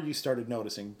 before you started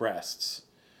noticing breasts.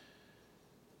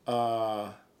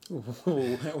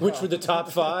 Which were the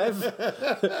top five?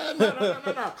 No.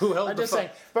 Who held I'm the just saying,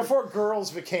 before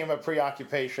girls became a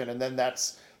preoccupation, and then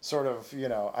that's sort of,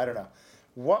 I don't know.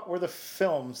 What were the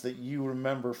films that you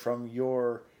remember from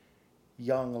your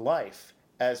young life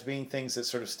as being things that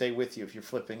sort of stay with you if you're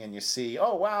flipping and you see,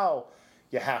 oh, wow,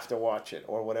 you have to watch it,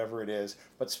 or whatever it is.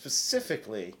 But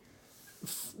specifically,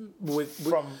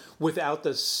 without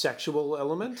the sexual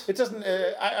element? it doesn't,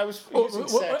 I was using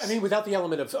sex. I mean, without the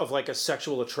element of like a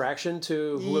sexual attraction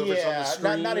to whoever's on the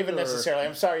screen? not even or- necessarily.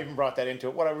 I'm sorry I even brought that into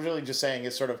it. What I was really just saying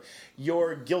is sort of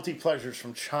your guilty pleasures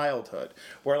from childhood,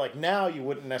 where like now you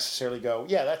wouldn't necessarily go,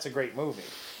 yeah, that's a great movie.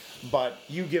 But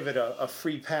you give it a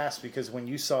free pass because when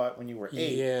you saw it when you were 8,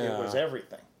 Yeah. it was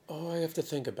everything. Oh, I have to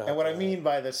think about And what I that. mean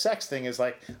by the sex thing is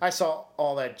like, I saw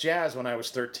all that jazz when I was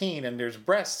 13 and there's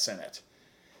breasts in it.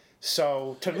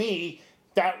 So to me,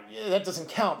 that doesn't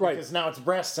count Right. because now it's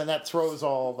breasts and that throws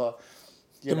all the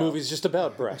The movie's just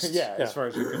about breasts. yeah, as far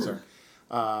as you're concerned.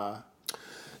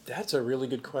 That's a really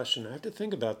good question. I have to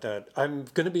think about that. I'm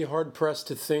going to be hard pressed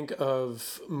to think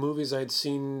of movies I'd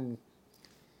seen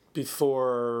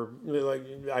before, like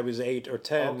I was 8 or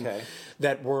 10, Okay.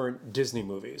 that weren't Disney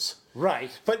movies.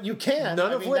 Right. But you can.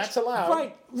 None I of mean, which that's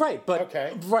allowed. Right, but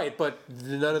Okay. right, but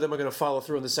none of them are going to follow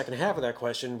through in the second half of that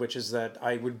question, which is that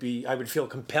I would feel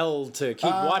compelled to keep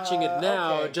watching it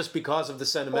now okay. just because of the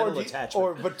sentimental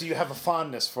attachment. But do you have a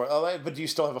fondness for? But do you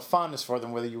still have a fondness for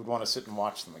them? Whether you would want to sit and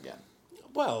watch them again?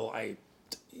 Well, I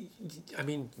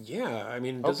mean, yeah. I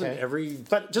mean, doesn't Okay. every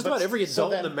But about every so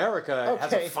adult in then- America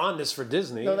has a okay. fondness for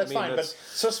Disney? No, that's I mean, fine. But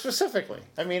so specifically,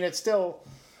 I mean, it's still.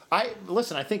 I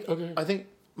think Okay. I think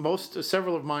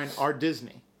several of mine are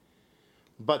Disney,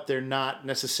 but they're not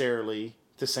necessarily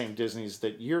the same Disneys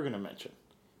that you're going to mention.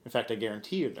 In fact, I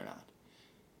guarantee you they're not.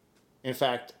 In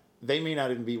fact, they may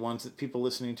not even be ones that people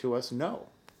listening to us know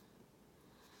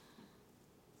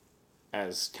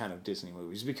as kind of Disney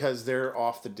movies because they're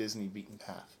off the Disney beaten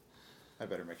path. I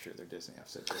better make sure they're Disney. I've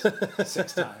said Disney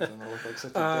 6 times and they look like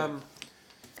such a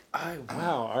dick.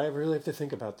 Wow, I really have to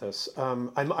think about this.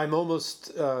 I'm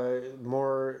almost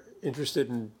more interested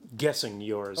in guessing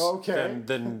yours Okay.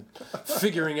 than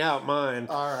figuring out mine.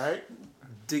 All right.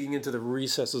 Digging into the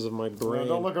recesses of my brain.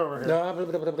 don't look over here.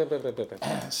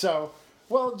 No, So,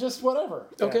 well, just whatever.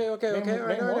 okay. Name- All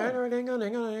right, name one.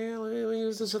 hang on. Let me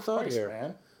use this as a thought Christ, here.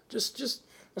 man. Just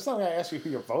That's not going to ask you who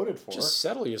you voted for. Just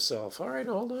settle yourself. All right,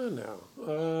 hold on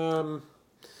now.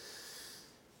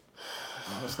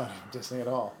 That's not even Disney at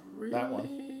all. Really, That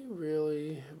one.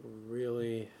 really.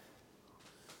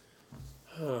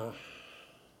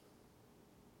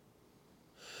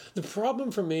 The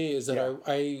problem for me is that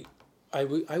Yeah.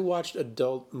 I watched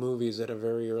adult movies at a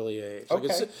very early age. Like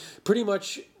Okay. it's pretty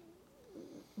much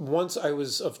once I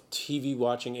was of TV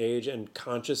watching age and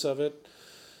conscious of it,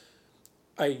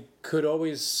 I could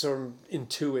always sort of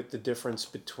intuit the difference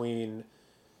between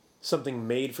something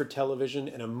made for television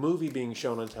and a movie being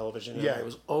shown on television. And Yeah. I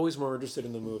was always more interested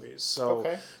in the movies. So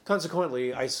Okay.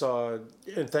 consequently, I saw,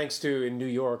 and thanks to in New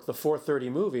York, the 4:30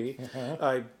 movie.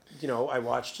 I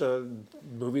watched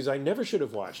movies I never should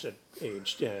have watched at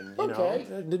age 10. Okay.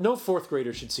 No fourth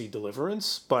grader should see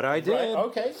Deliverance, but I did. Right.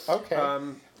 Okay.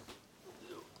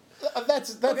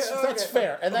 That's okay.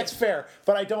 fair, and that's fair.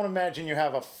 But I don't imagine you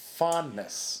have a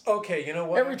fondness. Okay, you know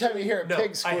what? Every time you hear a No, pig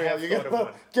I squeal, have you thought of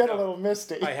one. get a No. little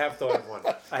misty. I have thought of one.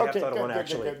 I have thought of one,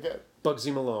 actually. Good.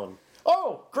 Bugsy Malone.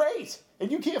 Oh, great!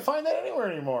 And you can't find that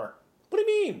anywhere anymore. What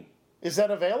do you mean? Is that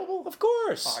available? Of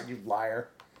course. Oh, you liar.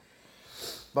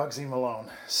 Bugsy Malone.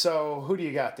 So, who do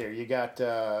you got there? You got,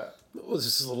 Well,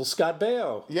 this is little Scott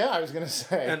Baio yeah, I was going to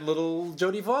say. and little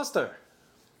Jodie Foster.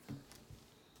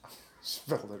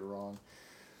 Spelled it wrong.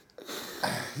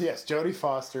 Yes, Jodie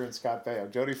Foster and Scott Baio.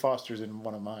 Jodie Foster's in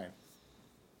one of mine.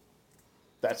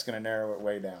 That's going to narrow it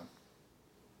way down.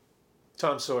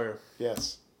 Tom Sawyer.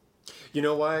 Yes. You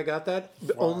know why I got that?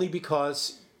 Only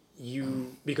because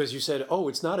you said, "Oh,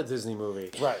 it's not a Disney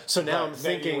movie." Right. So now Right. I'm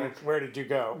Then you thinking, went, where did you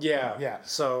go? yeah. Yeah.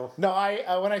 So No,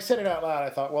 I when I said it out loud, I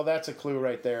thought, well, that's a clue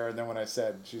right there. And then when I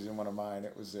said she's in one of mine,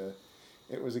 it was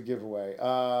a giveaway.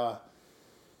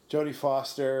 Jodie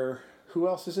Foster. Who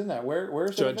else is in that? Where's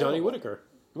it Johnny available? Whitaker.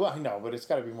 Well, no, but it's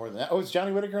got to be more than that. Oh, is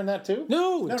Johnny Whitaker in that too?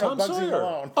 No, Tom Bugsy Sawyer.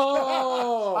 Malone.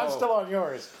 Oh, I'm still on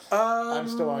yours. I'm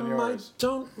still on yours. I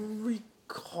don't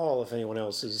recall if anyone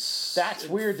else is. That's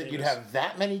weird that you'd have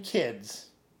that many kids,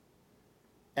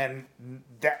 and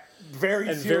that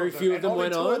very few of them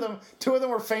went only on? Two of them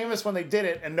were famous when they did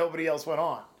it, and nobody else went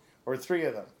on, or 3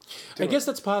 of them. I guess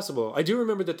that's possible. I do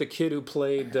remember that the kid who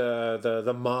played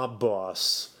the mob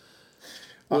boss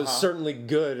was certainly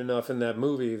good enough in that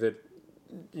movie that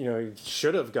he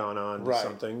should have gone on to Right.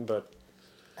 something, but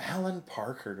Alan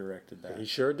Parker directed that. he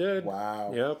sure did.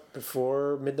 Wow. Yep,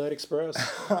 before Midnight Express.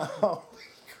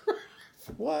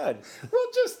 What? Well,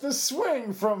 just the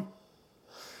swing from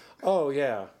Oh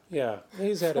yeah.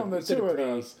 He's had the he's had two a of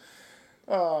pretty. those.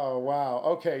 Oh wow.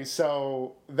 Okay,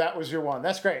 so that was your one.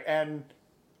 That's great. And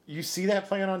you see that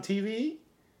playing on TV?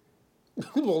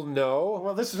 Well, no.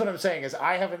 Well, this is what I'm saying is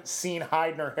I haven't seen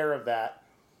hide nor hair of that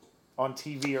on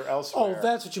TV or elsewhere. Oh,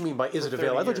 that's what you mean by is it 30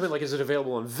 available? I thought years. you meant like is it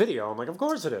available on video? I'm like, of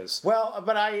course it is. Well,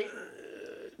 but I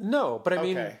No, but I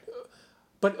mean, okay.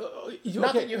 but Not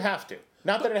okay. that you have to.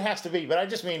 Not that it has to be, but I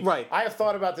just mean, Right. I have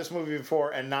thought about this movie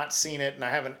before and not seen it, and I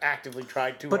haven't actively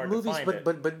tried too But hard movies, to find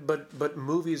it. but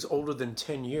movies older than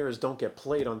 10 years don't get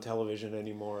played on television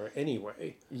anymore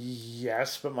anyway.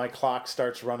 Yes, but my clock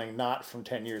starts running not from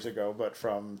 10 years ago, but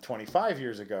from 25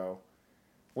 years ago,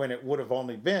 when it would have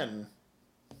only been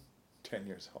 10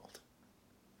 years old.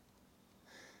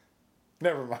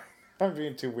 Never mind. I'm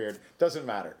being too weird. Doesn't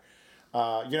matter.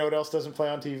 You know what else doesn't play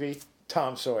on TV?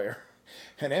 Tom Sawyer.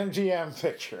 An MGM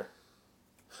picture.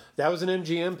 That was an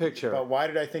MGM picture. But why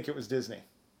did I think it was Disney?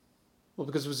 Well,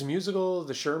 because it was a musical,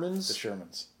 The Shermans. The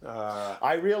Shermans.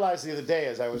 I realized the other day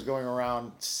as I was going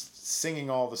around singing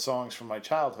all the songs from my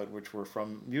childhood, which were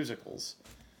from musicals,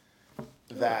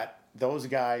 that those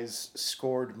guys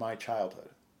scored my childhood.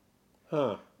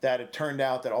 Huh. That it turned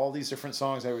out that all these different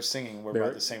songs I was singing were by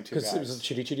the same two guys. Because it was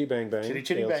Chitty Chitty Bang Bang. Chitty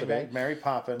Chitty Bang Bang, Mary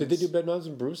Poppins. Did they do Bedknobs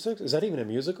and Broomsticks? Is that even a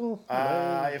musical?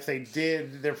 If they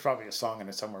did, there's probably a song in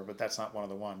it somewhere, but that's not one of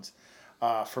the ones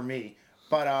for me.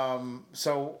 But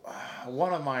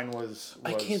one of mine was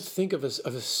I can't think of a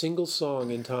single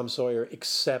song in Tom Sawyer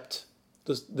except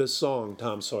the song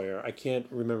Tom Sawyer. I can't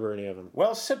remember any of them.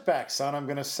 Well, sit back, son. I'm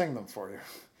going to sing them for you.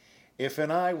 If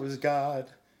an I was God,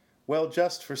 well,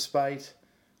 just for spite,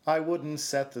 I wouldn't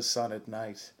set the sun at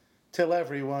night, till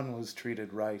everyone was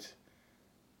treated right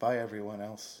by everyone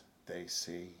else they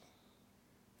see.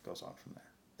 Goes on from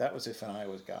there. That was If an I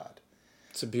Was God.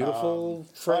 It's a beautiful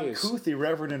phrase. Uncouth,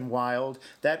 irreverent, and wild,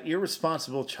 that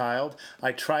irresponsible child.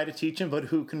 I try to teach him, but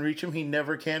who can reach him? He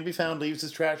never can be found, leaves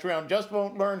his trash around, just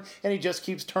won't learn, and he just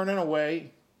keeps turning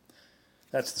away.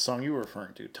 That's the song you were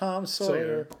referring to. Tom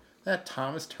Sawyer. That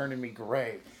Tom is turning me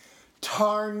gray.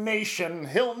 Tarnation,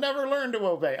 he'll never learn to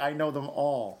obey. I know them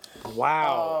all.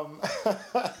 Wow.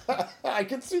 I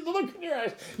can see the look in your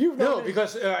eyes.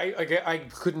 Because I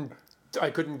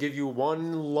couldn't give you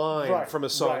one line from a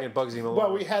song in Bugsy Malone.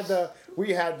 Well, we had the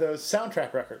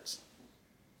soundtrack records,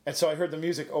 and so I heard the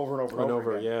music over and over and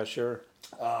over again. Yeah, sure.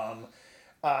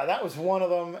 That was one of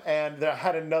them, and I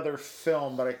had another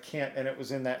film, but I can't. And it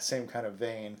was in that same kind of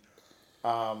vein.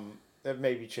 It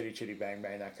may be Chitty Chitty Bang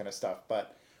Bang, that kind of stuff,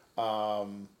 but.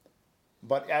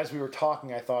 But as we were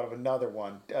talking, I thought of another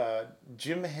one.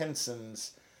 Jim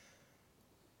Henson's,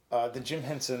 the Jim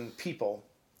Henson people,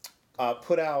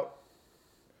 put out.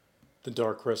 The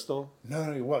Dark Crystal.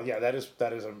 No. Well, yeah, that is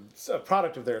a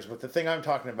product of theirs. But the thing I'm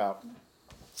talking about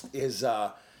is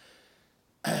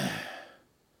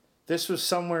this was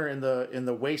somewhere in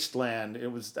the wasteland.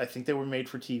 It was. I think they were made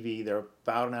for TV. They're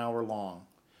about an hour long.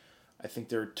 I think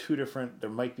there are two different.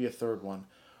 There might be a third one.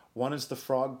 One is the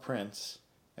Frog Prince,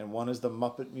 and one is the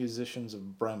Muppet Musicians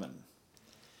of Bremen.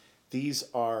 These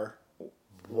are...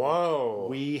 Whoa!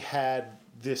 We had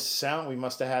this sound... We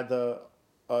must have had the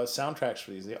soundtracks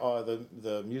for these,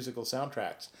 the musical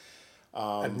soundtracks.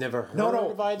 I've never heard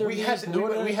of either of these.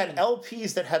 We had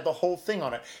LPs that had the whole thing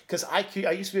on it. Because I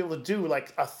used to be able to do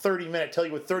like a 30-minute... Tell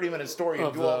you a 30-minute story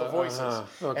and do all the voices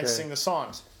and sing the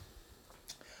songs.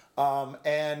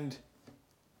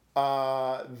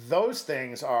 Those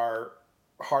things are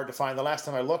hard to find. The last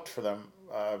time I looked for them,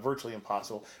 virtually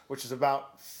impossible, which is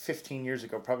about 15 years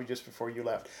ago, probably just before you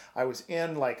left. I was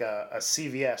in like a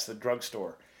CVS, the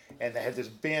drugstore, and they had this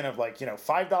bin of like,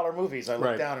 $5 movies. I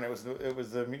looked down and it was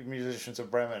the Musicians of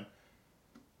Bremen.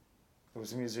 It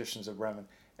was the Musicians of Bremen.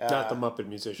 Not the Muppet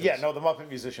Musicians. Yeah, no, the Muppet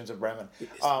Musicians of Bremen.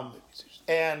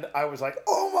 And I was like,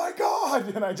 oh my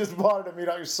God! And I just bought it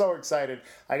immediately. I was so excited.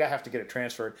 I have to get it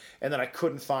transferred. And then I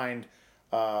couldn't find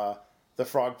the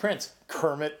Frog Prince.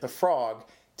 Kermit the Frog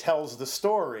tells the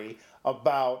story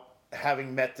about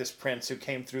having met this prince who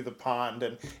came through the pond.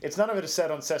 And none of it is said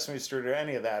on Sesame Street or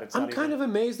any of that. I'm kind of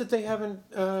amazed that they haven't...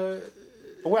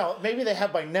 Well, maybe they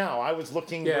have by now. I was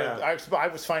looking... Yeah. I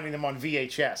was finding them on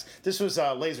VHS. This was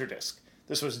Laserdisc.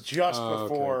 This was just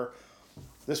before... Okay.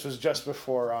 This was just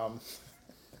before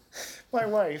my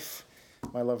wife,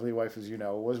 my lovely wife, as you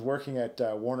know, was working at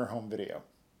Warner Home Video.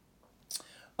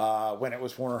 When it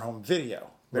was Warner Home Video.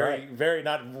 Very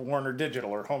not Warner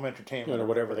Digital or Home Entertainment or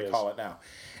whatever they call it now.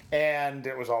 And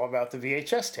it was all about the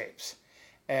VHS tapes.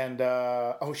 And,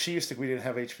 we didn't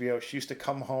have HBO. She used to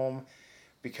come home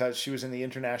because she was in the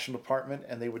international department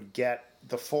and they would get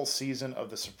the full season of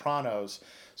The Sopranos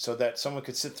so that someone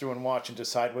could sit through and watch and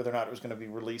decide whether or not it was going to be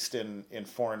released in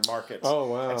foreign markets.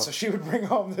 Oh, wow. And so she would bring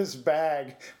home this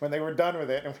bag when they were done with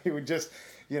it, and we would just,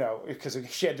 because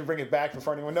she had to bring it back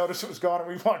before anyone noticed it was gone, and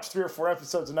we'd watch 3 or 4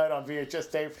 episodes a night on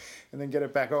VHS tape and then get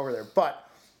it back over there. But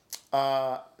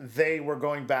they were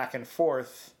going back and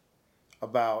forth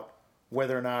about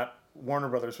whether or not Warner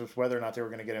Brothers was whether or not they were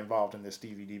going to get involved in this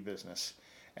DVD business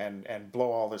and blow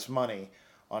all this money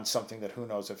on something that who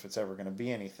knows if it's ever going to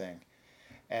be anything.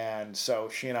 And so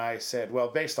she and I said, well,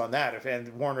 based on that,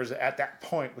 and Warner's at that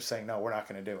point was saying, no, we're not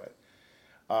going to do it.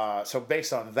 So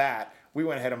based on that, we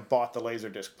went ahead and bought the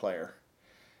Laserdisc player.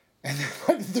 And then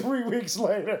like 3 weeks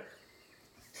later,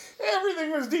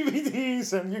 everything was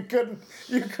DVDs, and you couldn't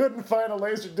find a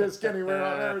Laserdisc anywhere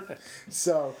on Earth.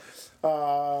 So,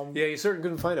 yeah, you certainly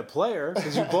couldn't find a player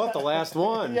because you bought the last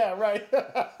one. Yeah, right.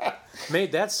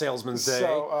 Made that salesman's day.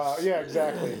 So, yeah,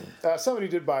 exactly. Somebody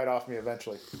did buy it off me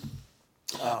eventually.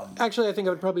 Actually, I think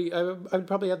I would probably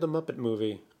add the Muppet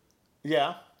movie.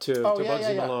 Yeah. To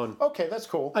Bugsy Malone. Okay, that's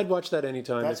cool. I'd watch that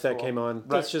anytime if that came on. Right.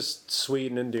 That's just sweet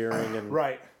and endearing. And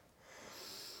right.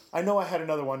 I know I had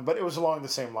another one, but it was along the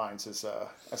same lines as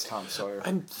Tom Sawyer.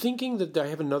 I'm thinking that I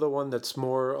have another one that's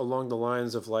more along the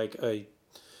lines of like a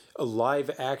live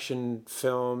action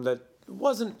film that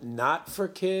wasn't not for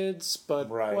kids, but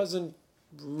wasn't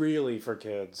really for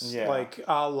kids. Yeah. Like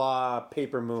a la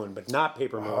Paper Moon, but not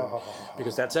Paper Moon,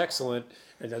 because that's excellent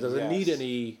and that doesn't need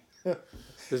any...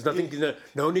 There's nothing.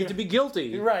 No need to be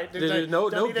guilty. Right. There's no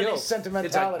need any guilt.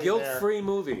 sentimentality. It's a guilt-free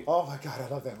movie. Oh my God, I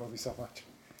love that movie so much.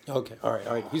 Okay. All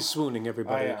right. He's swooning,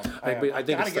 everybody. I think I'm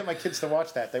trying to get my kids to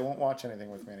watch that. They won't watch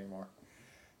anything with me anymore.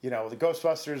 You know, the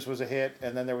Ghostbusters was a hit,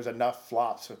 and then there was enough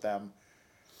flops with them.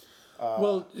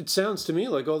 Well, it sounds to me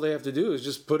like all they have to do is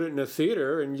just put it in a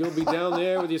theater, and you'll be down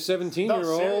there with your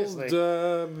 17-year-old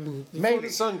before the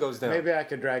sun goes down. Maybe I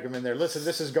could drag them in there. Listen,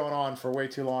 this is going on for way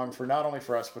too long, for not only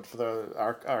for us, but for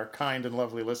our kind and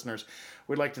lovely listeners.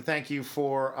 We'd like to thank you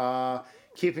for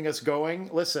keeping us going.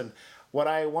 Listen, what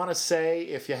I want to say,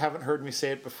 if you haven't heard me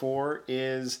say it before,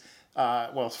 is...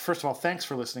 well, first of all, thanks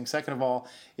for listening. Second of all,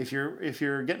 if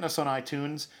you're getting us on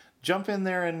iTunes, jump in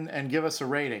there and give us a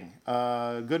rating,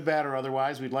 good, bad, or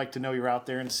otherwise. We'd like to know you're out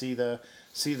there and see the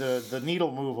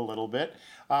needle move a little bit.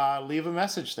 Leave a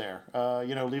message there.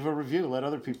 Leave a review. Let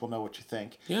other people know what you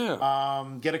think. Yeah.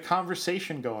 Get a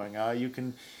conversation going. You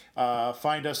can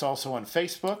find us also on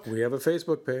Facebook. We have a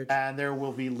Facebook page, and there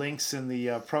will be links in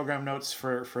the program notes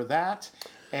for that.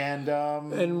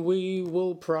 And we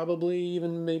will probably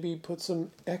even maybe put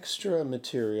some extra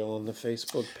material on the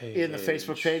Facebook page. In the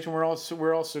Facebook page, and we're also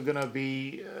going to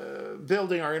be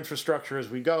building our infrastructure as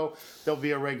we go. There'll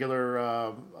be a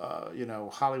regular,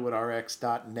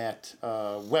 HollywoodRx.net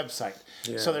website.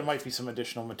 Yeah. So there might be some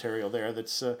additional material there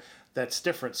that's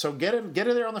different. So get in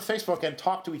there on the Facebook and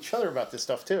talk to each other about this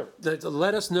stuff too.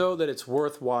 Let us know that it's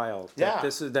worthwhile. That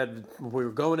we're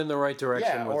going in the right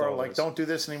direction. Yeah, with or all like this. Don't do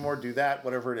this anymore, do that,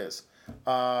 whatever it is.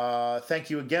 Thank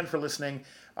you again for listening.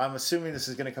 I'm assuming this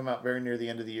is going to come out very near the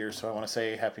end of the year, so I want to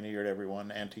say Happy New Year to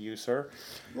everyone and to you, sir.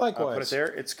 Likewise. Put it there.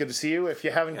 It's good to see you. If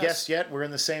you haven't guessed yet, we're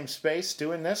in the same space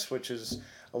doing this, which is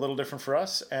a little different for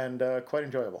us and quite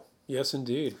enjoyable. Yes,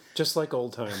 indeed. Just like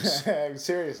old times.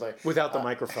 Seriously. Without the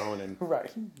microphone and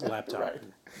laptop right.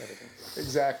 and everything.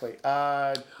 Exactly.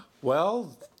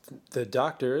 Well, the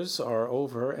doctors are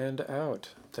over and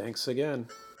out. Thanks again.